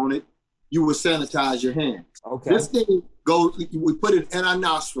spore on it, you will sanitize your hands. Okay. This thing we put it in our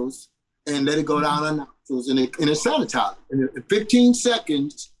nostrils and let it go down our nostrils and it's sanitized. And in 15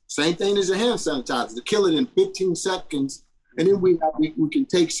 seconds, same thing as a hand sanitizer, to kill it in 15 seconds. And then we can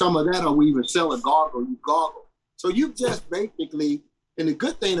take some of that, or we even sell a gargle, you gargle. So you just basically, and the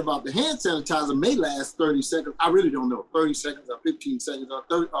good thing about the hand sanitizer may last 30 seconds. I really don't know, 30 seconds or 15 seconds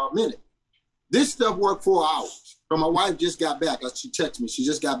or a minute. This stuff worked 4 hours. So my wife just got back. She texted me. She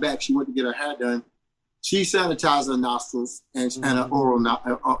just got back. She went to get her hair done. She sanitizes her nostrils and her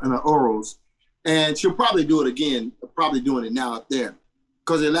orals, and she'll probably do it again. Probably doing it now up there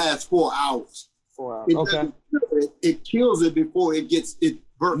because it lasts 4 hours. 4 hours. It kills it before it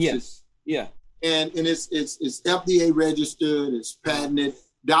bursts. Yes. Yeah. And it's FDA registered. It's patented.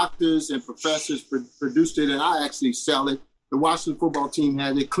 Doctors and professors produced it, and I actually sell it. The Washington football team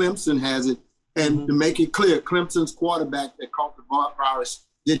has it. Clemson has it. And to make it clear, Clemson's quarterback that caught the virus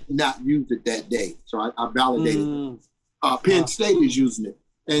did not use it that day. So I validated it. Penn State is using it.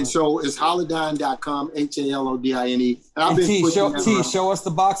 And so it's Halodyne.com, HALODINE. And I've been show us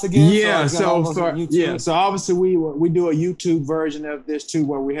the box again. Yeah, so obviously we do a YouTube version of this too,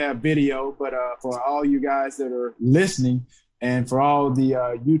 where we have video. But for all you guys that are listening, and for all the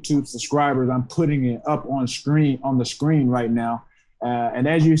YouTube subscribers, I'm putting it up on the screen right now. And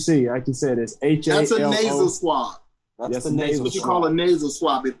as you see, like you said, it's HALO. That's a nasal swab. That's a nasal what you call a nasal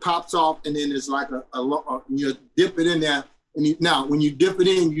swab. It pops off, and then it's like you dip it in there. And now, when you dip it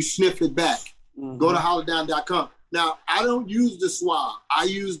in, you sniff it back. Go to Halodyne.com. Now, I don't use the swab. I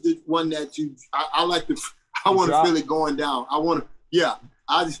use the one that I like to. I want to feel it going down. I want to. Yeah.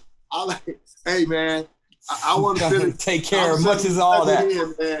 I like it. Hey, man. I want to feel it. Take care as much as all that.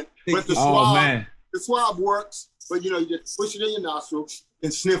 Man. But the swab works. But you just push it in your nostril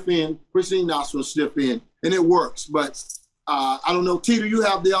and sniff in. Push it in your nostril and sniff in, and it works. But I don't know. T, do you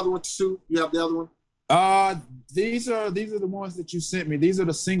have the other one too? You have the other one? These are the ones that you sent me. These are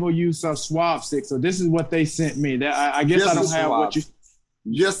the single-use swab sticks. So this is what they sent me. That I guess I don't have what you.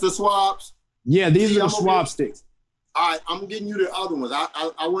 Just the swabs. Yeah, these are the swab sticks. All right, I'm getting you the other ones.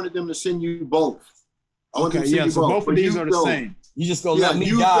 I wanted them to send you both. Okay, yeah. So both of these are the same. You just go let me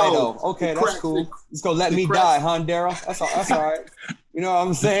die though. Okay, that's cool. Just go let me die, huh, Daryl? That's all right. You know what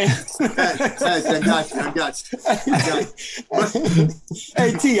I'm saying? I got you.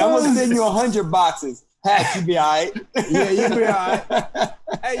 Hey T, I'm gonna send you 100 boxes. Heck, you be all right. Yeah, you'll be all right.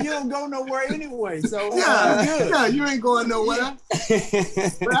 Hey, you don't go nowhere anyway, so good. Yeah, you ain't going nowhere.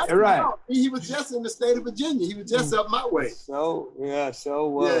 Right. He was just in the state of Virginia. He was just up my way. So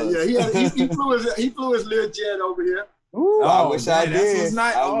was. Yeah. He flew his little jet over here. Ooh, I wish I did.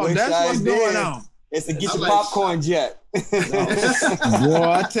 That's what's going on. It's a get your popcorn jet. Boy,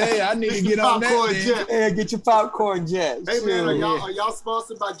 I tell you, I need to get on that. Jet. Yeah, get your popcorn jet. Hey man, are y'all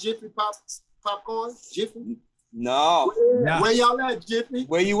sponsored by Jiffy Popcorn? Jiffy? No. Where y'all at, Jiffy?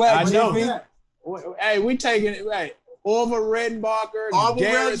 Where you at, Jiffy? Hey, we taking it. Hey, Orville Redenbacher,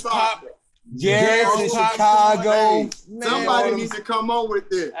 Garrett's Pop. Garrett's in Chicago. Hey, somebody needs to come on with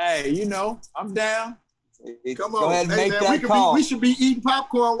this. Hey, I'm down. Come on, go ahead and make that call. We should be eating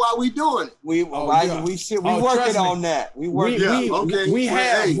popcorn while we doing it. We should. We working on that. We We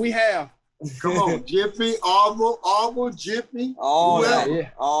have. Come on, Jiffy, Orville, Jiffy. All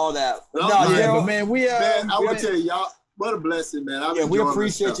that. But man, I want to tell you, y'all, what a blessing, man. We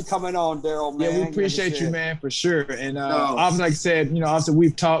appreciate you coming on, Daryl, man. Yeah, we appreciate you, man, for sure. And obviously, like I said, obviously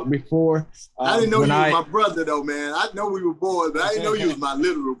we've talked before. I didn't know you was my brother, though, man. I know we were boys, but I didn't know you was my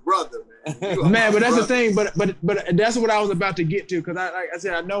literal brother, man. Man, but that's the thing. But that's what I was about to get to, because like I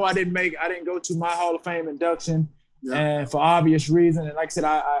said, I know I didn't go to my Hall of Fame induction. Yeah. And for obvious reason. And like I said,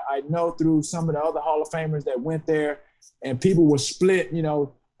 I know through some of the other Hall of Famers that went there, and people were split,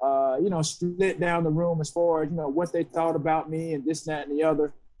 split down the room as far as, what they thought about me and this, that, and the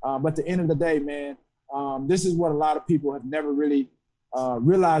other. But at the end of the day, man, this is what a lot of people have never really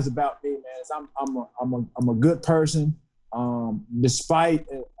realized about me, man, is I'm a good person, despite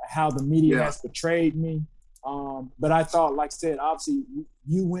how the media has portrayed me. But I thought, like I said, obviously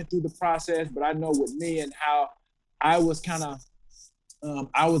you went through the process, but I know with me and how I was kind of,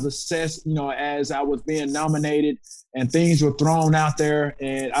 I was assessed, as I was being nominated and things were thrown out there.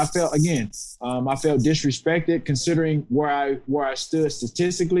 And I felt, again, I felt disrespected considering where I stood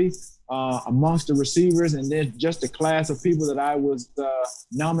statistically amongst the receivers, and then just the class of people that I was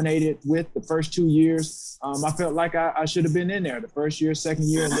nominated with the first 2 years. I felt like I should have been in there the first year, second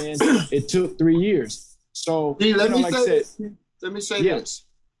year, and then it took 3 years. So, let me say this.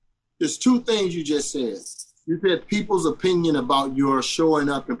 There's two things you just said. You said people's opinion about your showing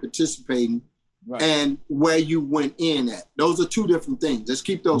up and participating, right, and where you went in at. Those are two different things. Let's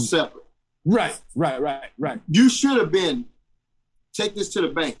keep those separate. Right. You should have been, take this to the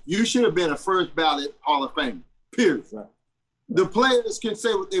bank, you should have been a first ballot Hall of Famer, period. Right. The players can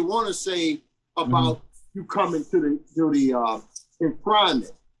say what they want to say about you coming to the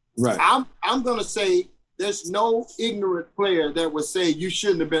enshrinement. Right. I'm going to say there's no ignorant player that would say you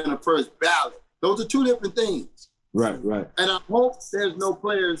shouldn't have been a first ballot. Those are two different things. Right. And I hope there's no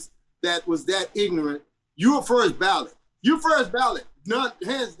players that was that ignorant. You were first ballot. You first ballot, none,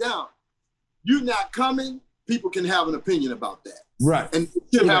 hands down. you not coming, people can have an opinion about that. Right. And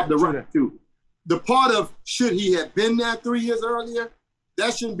should have the right to. The part of should he have been there 3 years earlier,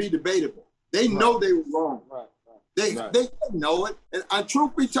 that shouldn't be debatable. They know they were wrong. Right. They know it. And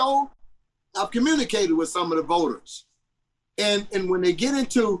truth be told, I've communicated with some of the voters. And when they get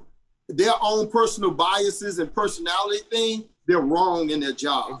into their own personal biases and personality thing, they're wrong in their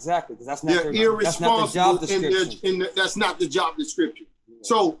job. Exactly, because that's not irresponsible that's not the job description. Yeah.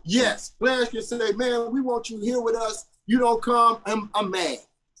 So yes, players can say, man, we want you here with us. You don't come, I'm mad.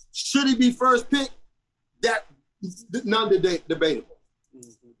 Should he be first pick? That non-debatable.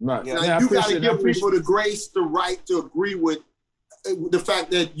 Right. Now, you got to give people the grace, the right to agree with the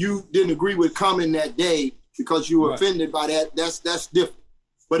fact that you didn't agree with coming that day because you were offended by that. That's different.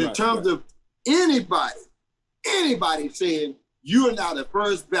 But in terms of anybody saying you're not a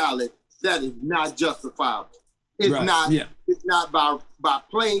first ballot, that is not justifiable. It's not. Yeah. It's not by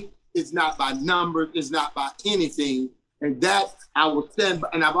play. It's not by numbers. It's not by anything. And that I will stand by,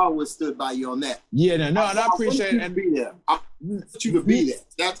 and I've always stood by you on that. Yeah, and I appreciate it. And be there. I want you to be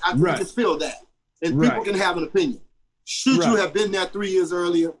there. I want you to feel that. And people can have an opinion. Should you have been there 3 years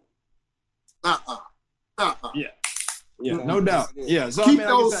earlier? Yeah, no doubt. Yeah, so keep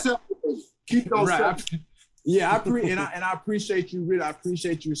those separated. Keep those separated. Yeah, I appreciate you. Really, I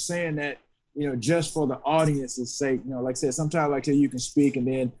appreciate you saying that. Just for the audience's sake. Like I said, sometimes like I said, you can speak, and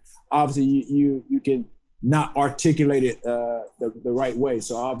then obviously you can not articulate it the right way.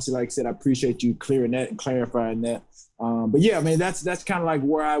 So obviously, like I said, I appreciate you clearing that and clarifying that. But yeah, I mean that's kind of like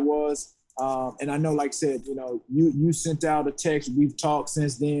where I was. And I know, like I said, you sent out a text. We've talked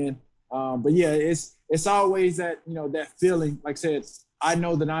since then. But yeah, it's always that that feeling. Like I said, I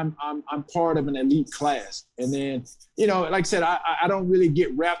know that I'm part of an elite class, and then like I said, I don't really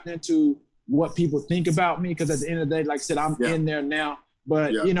get wrapped into what people think about me, because at the end of the day, like I said, I'm in there now.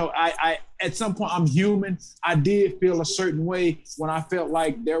 But I at some point I'm human. I did feel a certain way when I felt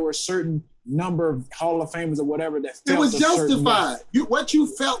like there were certain number of Hall of Famers or whatever that felt it was justified. What you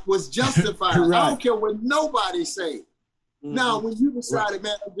felt was justified. I don't care what nobody say. Mm-hmm. Now, when you decided,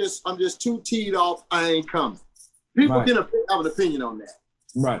 man, I'm just too teed off, I ain't coming. People can have an opinion on that.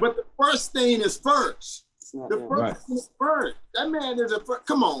 Right. But the first thing is first. The first thing is first. That man is a first.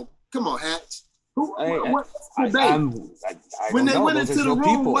 Come on, Hatch. When they went into the room,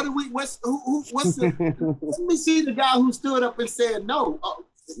 people. What's the? Let me see the guy who stood up and said no.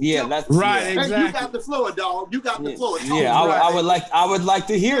 That's right. Hey, exactly. You got the floor, dog. You got the floor. Yeah, I would like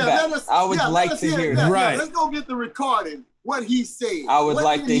to hear that. I would like to hear that. Right. Let's go get the recording. What he said. I would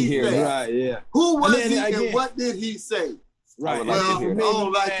like to hear that. Right. Yeah. Who was he and what did he say? Right. Well, I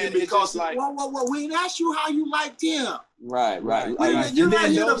don't like him because we didn't ask you how you liked him. Right. You're not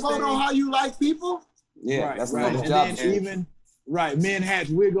here to vote on how you like people. Yeah, that's right. And then even me and Hatch,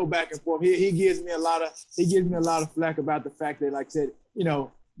 we'll go back and forth. He gives me a lot of flack about the fact that, like I said,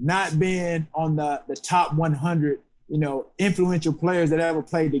 not being on the top 100, influential players that ever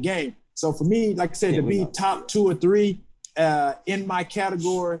played the game. So for me, like I said, to be top 2 or 3 in my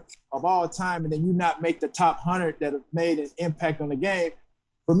category of all time, and then you not make the top 100 that have made an impact on the game,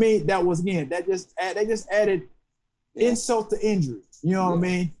 for me, that was, again, they just added insult to injury. You know what I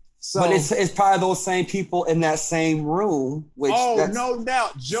mean? So, but it's probably those same people in that same room. Which no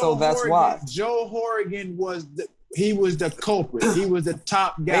doubt. Joe Horrigan was the culprit. He was the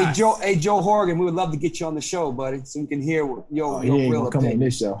top guy. Hey, Joe Horrigan, we would love to get you on the show, buddy, so you can hear your real opinion. Come on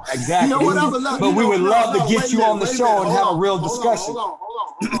this show. Exactly. You know what I would love, but we would love to get you on the show and have a real discussion.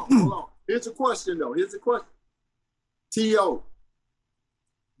 Hold on. Here's a question, though. T.O.,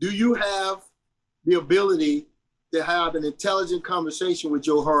 do you have the ability to have an intelligent conversation with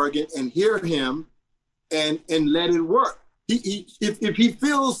Joe Horrigan and hear him and let it work? If he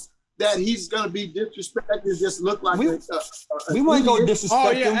feels that he's going to be disrespected, just look like we want to go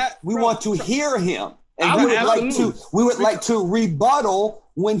disrespect him. We want to hear him, and we would like to rebuttal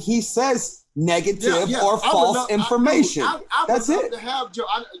when he says negative or false information. That's it. I would love to have Joe.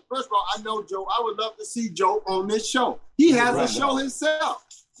 First of all, I know Joe. I would love to see Joe on this show. He has a show himself.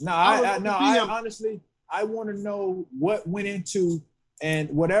 Honestly, I want to know what went into, and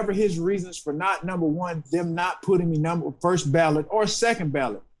whatever his reasons for not, number one, them not putting me first ballot or second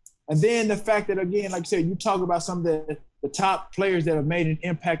ballot. And then the fact that, again, like I said, you talk about some of the top players that have made an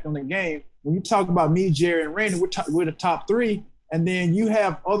impact on the game. When you talk about me, Jerry, and Randy, we're the top 3. And then you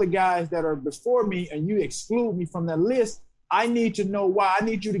have other guys that are before me and you exclude me from that list. I need to know why. I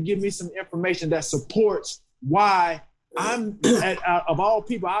need you to give me some information that supports why I'm, of all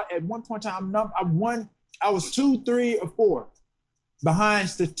people, at one point in time, I was 2, 3, or 4 behind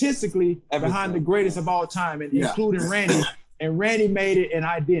statistically behind the greatest of all time, and including Randy. And Randy made it and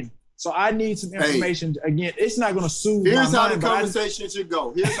I didn't. So I need some information. Again, it's not going to soothe my mind. Here's how the conversation should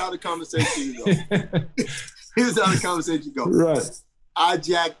go. Here's how the conversation should go. Here's how the conversation should go. Right. I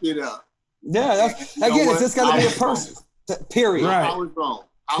jacked it up. Yeah, it's just got to be a person. Period. Right. I was wrong.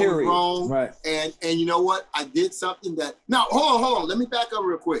 I was wrong. Right. And you know what? I did something that. Now hold on. Let me back up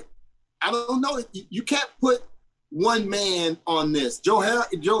real quick. I don't know. You can't put one man on this. Joe. I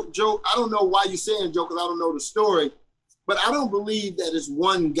don't know why you're saying Joe, because I don't know the story. But I don't believe that it's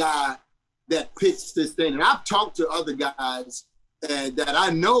one guy that pitched this thing. And I've talked to other guys that I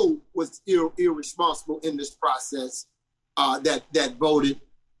know was irresponsible in this process that voted.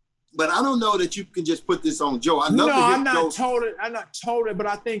 But I don't know that you can just put this on Joe. I'm not told it, but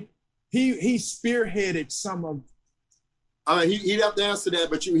I think he spearheaded some of. I mean, he'd have to answer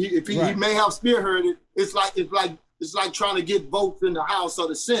that. But he may have spearheaded it. It's like trying to get votes in the House or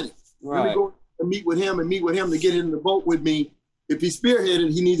the Senate. Right. Let me go and meet with him to get him to vote with me. If he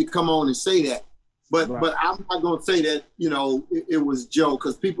spearheaded, he needs to come on and say that. But I'm not going to say that, it was Joe,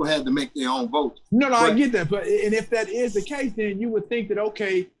 because people had to make their own votes. No, I get that. But if that is the case, then you would think that,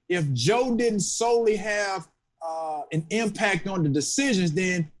 okay, if Joe didn't solely have an impact on the decisions,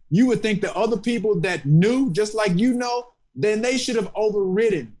 then you would think the other people that knew, just like then they should have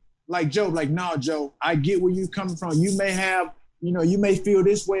overridden. Like Joe, nah, Joe, I get where you're coming from. You may have, you may feel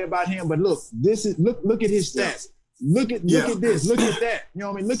this way about him, but look at his stats. Look at this, look at that. You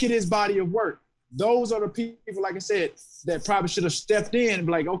know what I mean? Look at his body of work. Those are the people, like I said, that probably should have stepped in and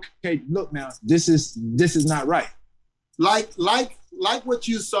be like, okay, look now, this is not right. Like what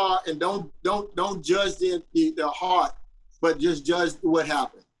you saw, and don't judge the heart, but just judge what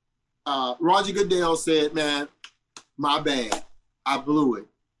happened. Roger Goodell said, "Man, my bad, I blew it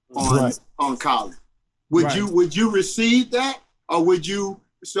on Colin." Would you receive that, or would you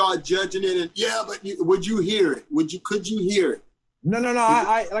start judging it? And would you hear it? Could you hear it? No.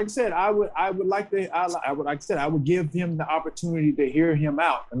 I like I said, I would give him the opportunity to hear him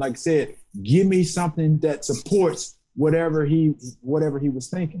out, and like I said, give me something that supports whatever he was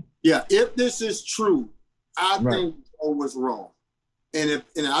thinking. Yeah, if this is true, I think Joe was wrong, and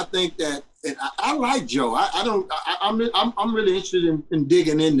I think that, and I like Joe. I'm really interested in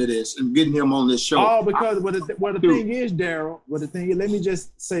digging into this and getting him on this show. Oh, because the thing is, Daryl. Let me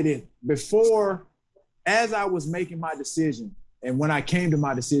just say this: before, as I was making my decision, and when I came to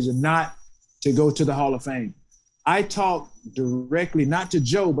my decision not to go to the Hall of Fame, I talked directly, not to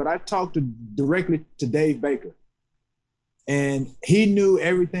Joe, but I talked directly to Dave Baker. And he knew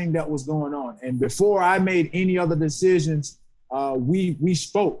everything that was going on. And before I made any other decisions, we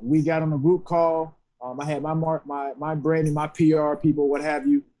spoke. We got on a group call. I had my branding, my PR people, what have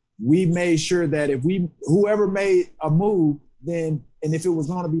you. We made sure that whoever made a move, then, and if it was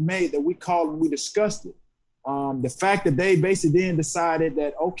going to be made, that we called and we discussed it. The fact that they basically then decided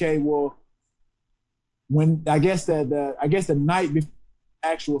that, okay, well, when I guess the night before the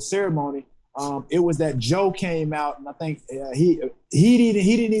actual ceremony, it was that Joe came out, and I think he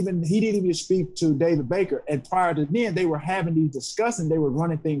didn't even speak to David Baker. And prior to then, they were having these discussions. They were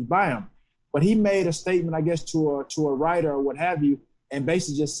running things by him, but he made a statement, I guess, to a writer or what have you, and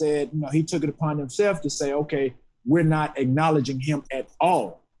basically just said, he took it upon himself to say, okay, we're not acknowledging him at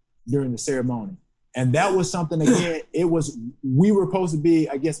all during the ceremony. And that was something, again, we were supposed to be,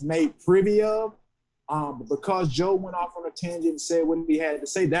 I guess, made privy of. But because Joe went off on a tangent and said what he had to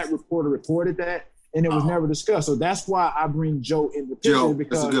say, that reporter reported that, and it was never discussed. So that's why I bring Joe in the picture,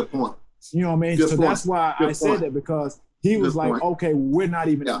 because that's a good point. You know what I mean? So that's why I said that, because he was like, okay, we're not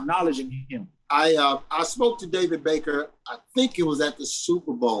even acknowledging him. I spoke to David Baker. I think it was at the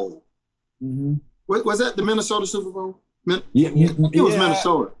Super Bowl. Mm-hmm. Was that the Minnesota Super Bowl? It was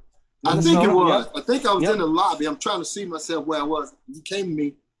Minnesota. I think it was. I think I was in the lobby. I'm trying to see myself where I was. He came to me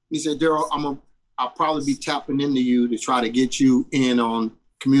and he said, "Daryl, I'll probably be tapping into you to try to get you in on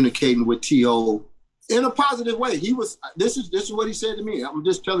communicating with T.O. in a positive way." This is what he said to me. I'm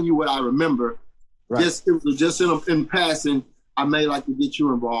just telling you what I remember. Right. It was just in passing, I may like to get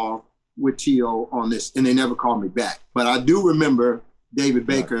you involved with T.O. on this, and they never called me back. But I do remember David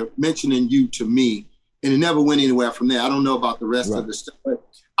Baker mentioning you to me, and it never went anywhere from there. I don't know about the rest of the stuff. But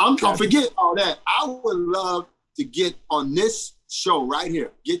I'll forget all that. I would love to get on this show right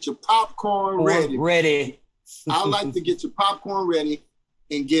here. Get your popcorn ready. I'd like to get your popcorn ready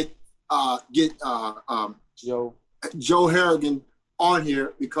and get Joe Harrigan on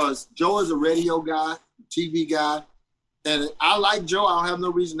here, because Joe is a radio guy, TV guy, and I like Joe. I don't have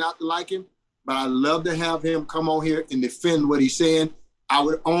no reason not to like him, but I'd love to have him come on here and defend what he's saying. I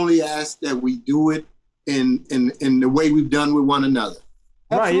would only ask that we do it in the way we've done with one another.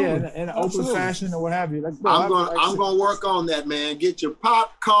 Right, yeah, in an open fashion or what have you. I'm gonna work on that, man. Get your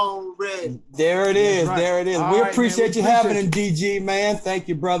popcorn ready. There it is. Right. There it is. We appreciate you having him, DG, man. Thank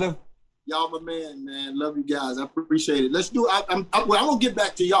you, brother. Y'all my man. Love you guys. I appreciate it. Let's do it. I'm gonna get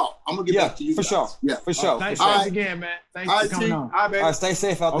back to y'all. I'm gonna get back to you for guys. Sure. Yeah, for sure. Thanks again, man. Thanks for coming on. All right, stay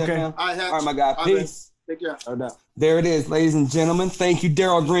safe out there, man. All right, my guy. Peace. Take care. There it is, ladies and gentlemen. Thank you,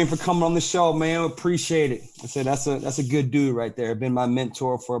 Darrell Green, for coming on the show, man. Appreciate it. I said that's a good dude right there. Been my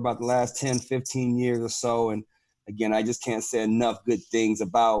mentor for about the last 10, 15 years or so. And again, I just can't say enough good things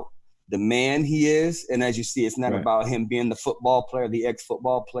about the man he is. And as you see, it's not about him being the football player, the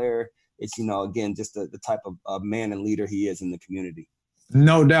ex-football player. It's, again, just the type of man and leader he is in the community.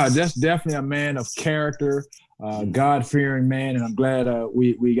 No doubt. That's definitely a man of character, God-fearing man. And I'm glad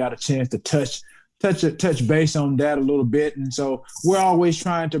we got a chance to touch base on that a little bit. And so we're always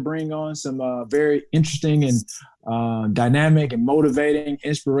trying to bring on some very interesting and dynamic and motivating,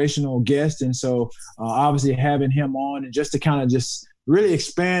 inspirational guests. And so obviously having him on and just to kind of just really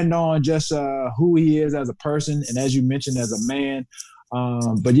expand on just who he is as a person. And as you mentioned, as a man.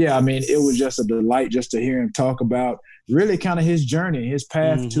 But yeah, I mean, it was just a delight just to hear him talk about really kind of his journey, his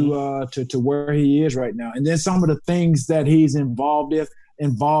path to where he is right now. And then some of the things that he's involved with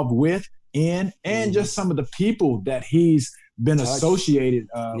and just some of the people that he's been associated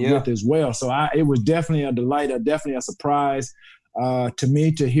with as well. So it was definitely a delight, definitely a surprise to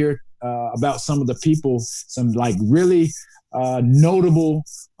me to hear about some of the people, some like really notable,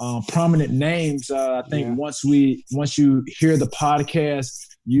 prominent names. I think once you hear the podcast,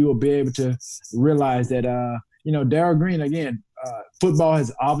 you will be able to realize that, Darrell Green, again, football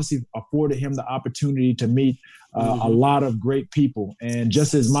has obviously afforded him the opportunity to meet a lot of great people. And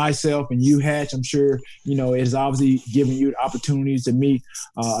just as myself and you, Hatch, I'm sure, it has obviously given you opportunities to meet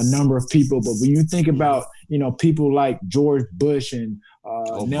a number of people. But when you think about, people like George Bush and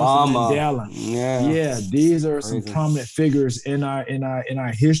Nelson Mandela, these are some prominent figures in our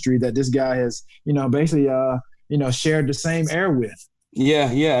history that this guy has, basically, shared the same air with.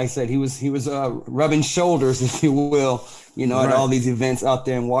 Yeah. I said he was rubbing shoulders, if you will, at all these events out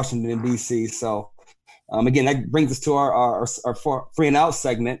there in Washington, D.C. So, again, that brings us to our free and out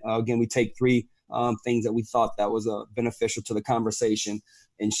segment. Again, we take three things that we thought that was beneficial to the conversation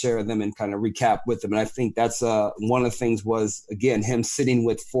and share them and kind of recap with them. And I think that's one of the things was, again, him sitting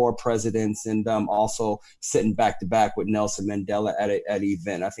with 4 presidents and also sitting back to back with Nelson Mandela at an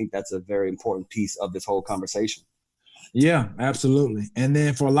event. I think that's a very important piece of this whole conversation. Yeah, absolutely. And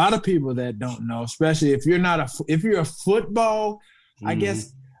then for a lot of people that don't know, especially if you're a football, I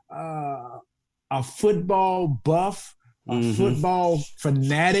guess, a football buff, a football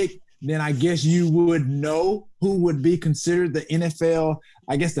fanatic, then I guess you would know who would be considered the NFL,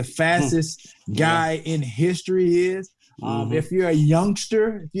 I guess the fastest guy in history is. If you're a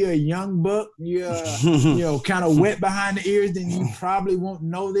youngster, if you're a young buck, you're kind of wet behind the ears, then you probably won't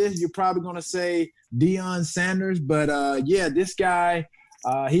know this. You're probably going to say Deion Sanders. But this guy,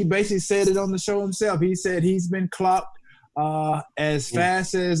 he basically said it on the show himself. He said he's been clocked as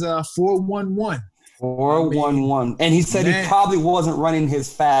fast as 4.11. 4.11, and he said he probably wasn't running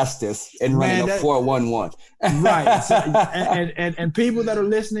his fastest and running a 4.11. Right. So, and people that are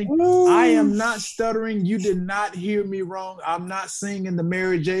listening, I am not stuttering. You did not hear me wrong. I'm not singing the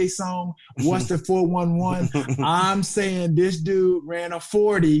Mary J song. What's the 4.11? I'm saying this dude ran a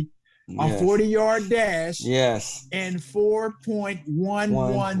 40. A 40-yard dash. Yes. In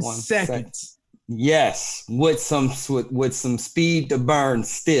 4.11 seconds. Yes, with some speed to burn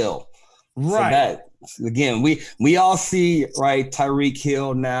still. Right. So again, we all see, right, Tyreek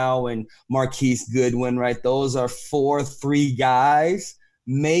Hill now and Marquise Goodwin, right? Those are 4.3 guys,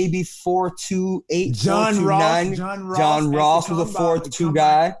 maybe 4.28, John 4.29. John Ross was a 4.2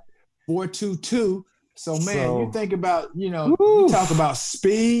 guy. 4.22. So man, you think about, you talk about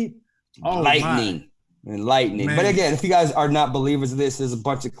speed. Oh, lightning. Man. But again, if you guys are not believers of this, there's a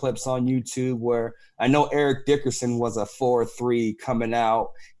bunch of clips on YouTube where I know Eric Dickerson was a 4.3 coming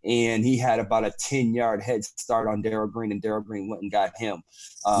out, and he had about a 10-yard head start on Darrell Green, and Darrell Green went and got him.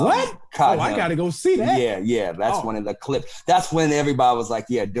 What? I got to go see that. Yeah. That's one of the clips. That's when everybody was like,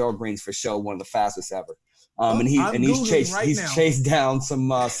 yeah, Darrell Green's for sure one of the fastest ever. He's chased down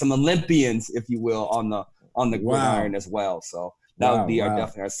some Olympians, if you will, on the gridiron as well. So that would be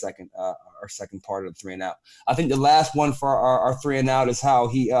definitely our second part of the 3 and out. I think the last one for our 3 and out is how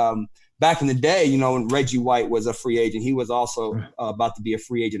he back in the day, when Reggie White was a free agent, he was also about to be a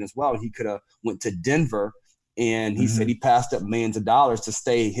free agent as well. He could have went to Denver And he said he passed up millions of dollars to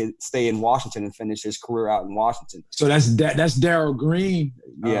stay in Washington and finish his career out in Washington. So that's Darrell Green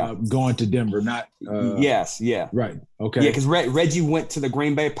going to Denver, not yes, yeah. Right. Okay. Yeah, because Reggie went to the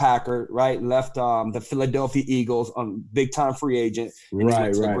Green Bay Packers, right? Left the Philadelphia Eagles on big-time free agent, and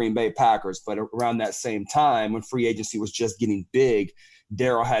went to the Green Bay Packers. But around that same time, when free agency was just getting big,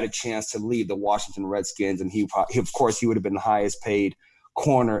 Darrell had a chance to leave the Washington Redskins, and he of course, he would have been the highest paid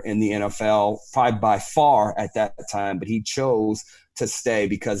corner in the NFL, probably by far at that time, but he chose to stay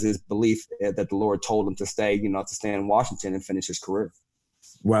because his belief that the Lord told him to stay, to stay in Washington and finish his career.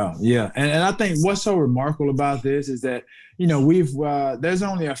 Wow. Yeah. And I think what's so remarkable about this is that, there's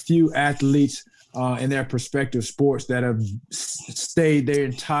only a few athletes in their prospective sports that have stayed their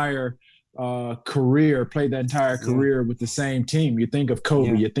entire career, played their entire career with the same team. You think of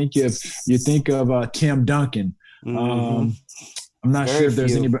Kobe, you think of Tim Duncan. I'm not sure if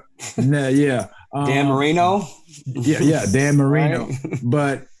there's anybody. Dan Marino. Dan Marino. Right?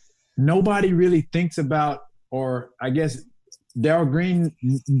 But nobody really thinks about, or I guess Darrell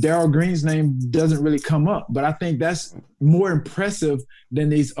Green's name doesn't really come up. But I think that's more impressive than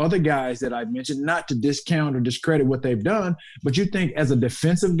these other guys that I mentioned, not to discount or discredit what they've done. But you think as a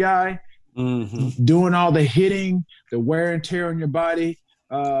defensive guy, doing all the hitting, the wear and tear on your body.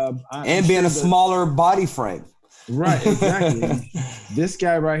 And being a smaller body frame. Right, exactly. This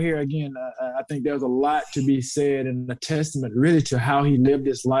guy right here, again, I think there's a lot to be said and a testament really to how he lived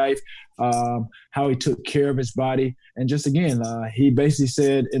his life, how he took care of his body. And just again, he basically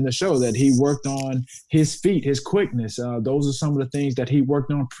said in the show that he worked on his feet, his quickness. Those are some of the things that he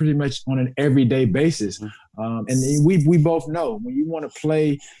worked on pretty much on an everyday basis. And we both know when you want to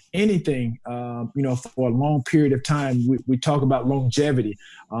play anything, for a long period of time, we talk about longevity.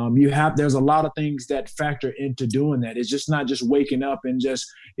 There's a lot of things that factor into doing that. It's just not just waking up and just,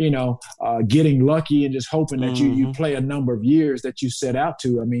 getting lucky and just hoping that you play a number of years that you set out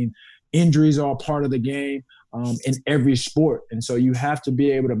to. I mean, injuries are a part of the game in every sport. And so you have to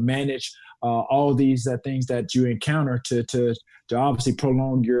be able to manage all these things that you encounter to obviously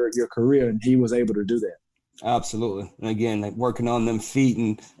prolong your career. And he was able to do that. Absolutely. And again, working on them feet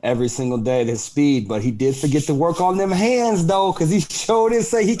and every single day at his speed, but he did forget to work on them hands though, because he showed didn't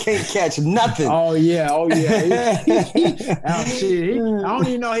say he can't catch nothing. Oh yeah. I don't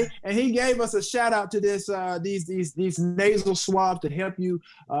even know. He gave us a shout out to this these nasal swabs to help you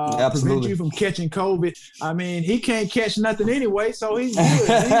prevent you from catching COVID. I mean, he can't catch nothing anyway, so he's good.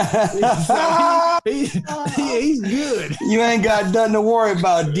 He's good. You ain't got nothing to worry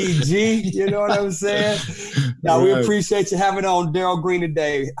about, DG. You know what I'm saying? Now, we appreciate you having on Darrell Green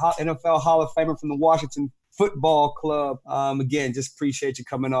today, NFL Hall of Famer from the Washington Football Club. Again, just appreciate you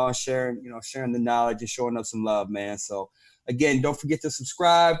coming on, sharing the knowledge and showing us some love, man. So, again, don't forget to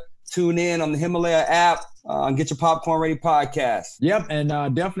subscribe, tune in on the Himalaya app, and get your Popcorn Ready podcast. Yep, and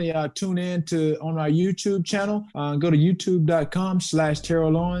definitely tune in on our YouTube channel. Go to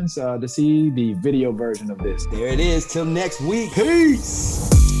youtube.com/Terrell Owens to see the video version of this. There it is. Till next week.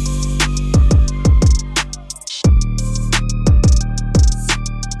 Peace.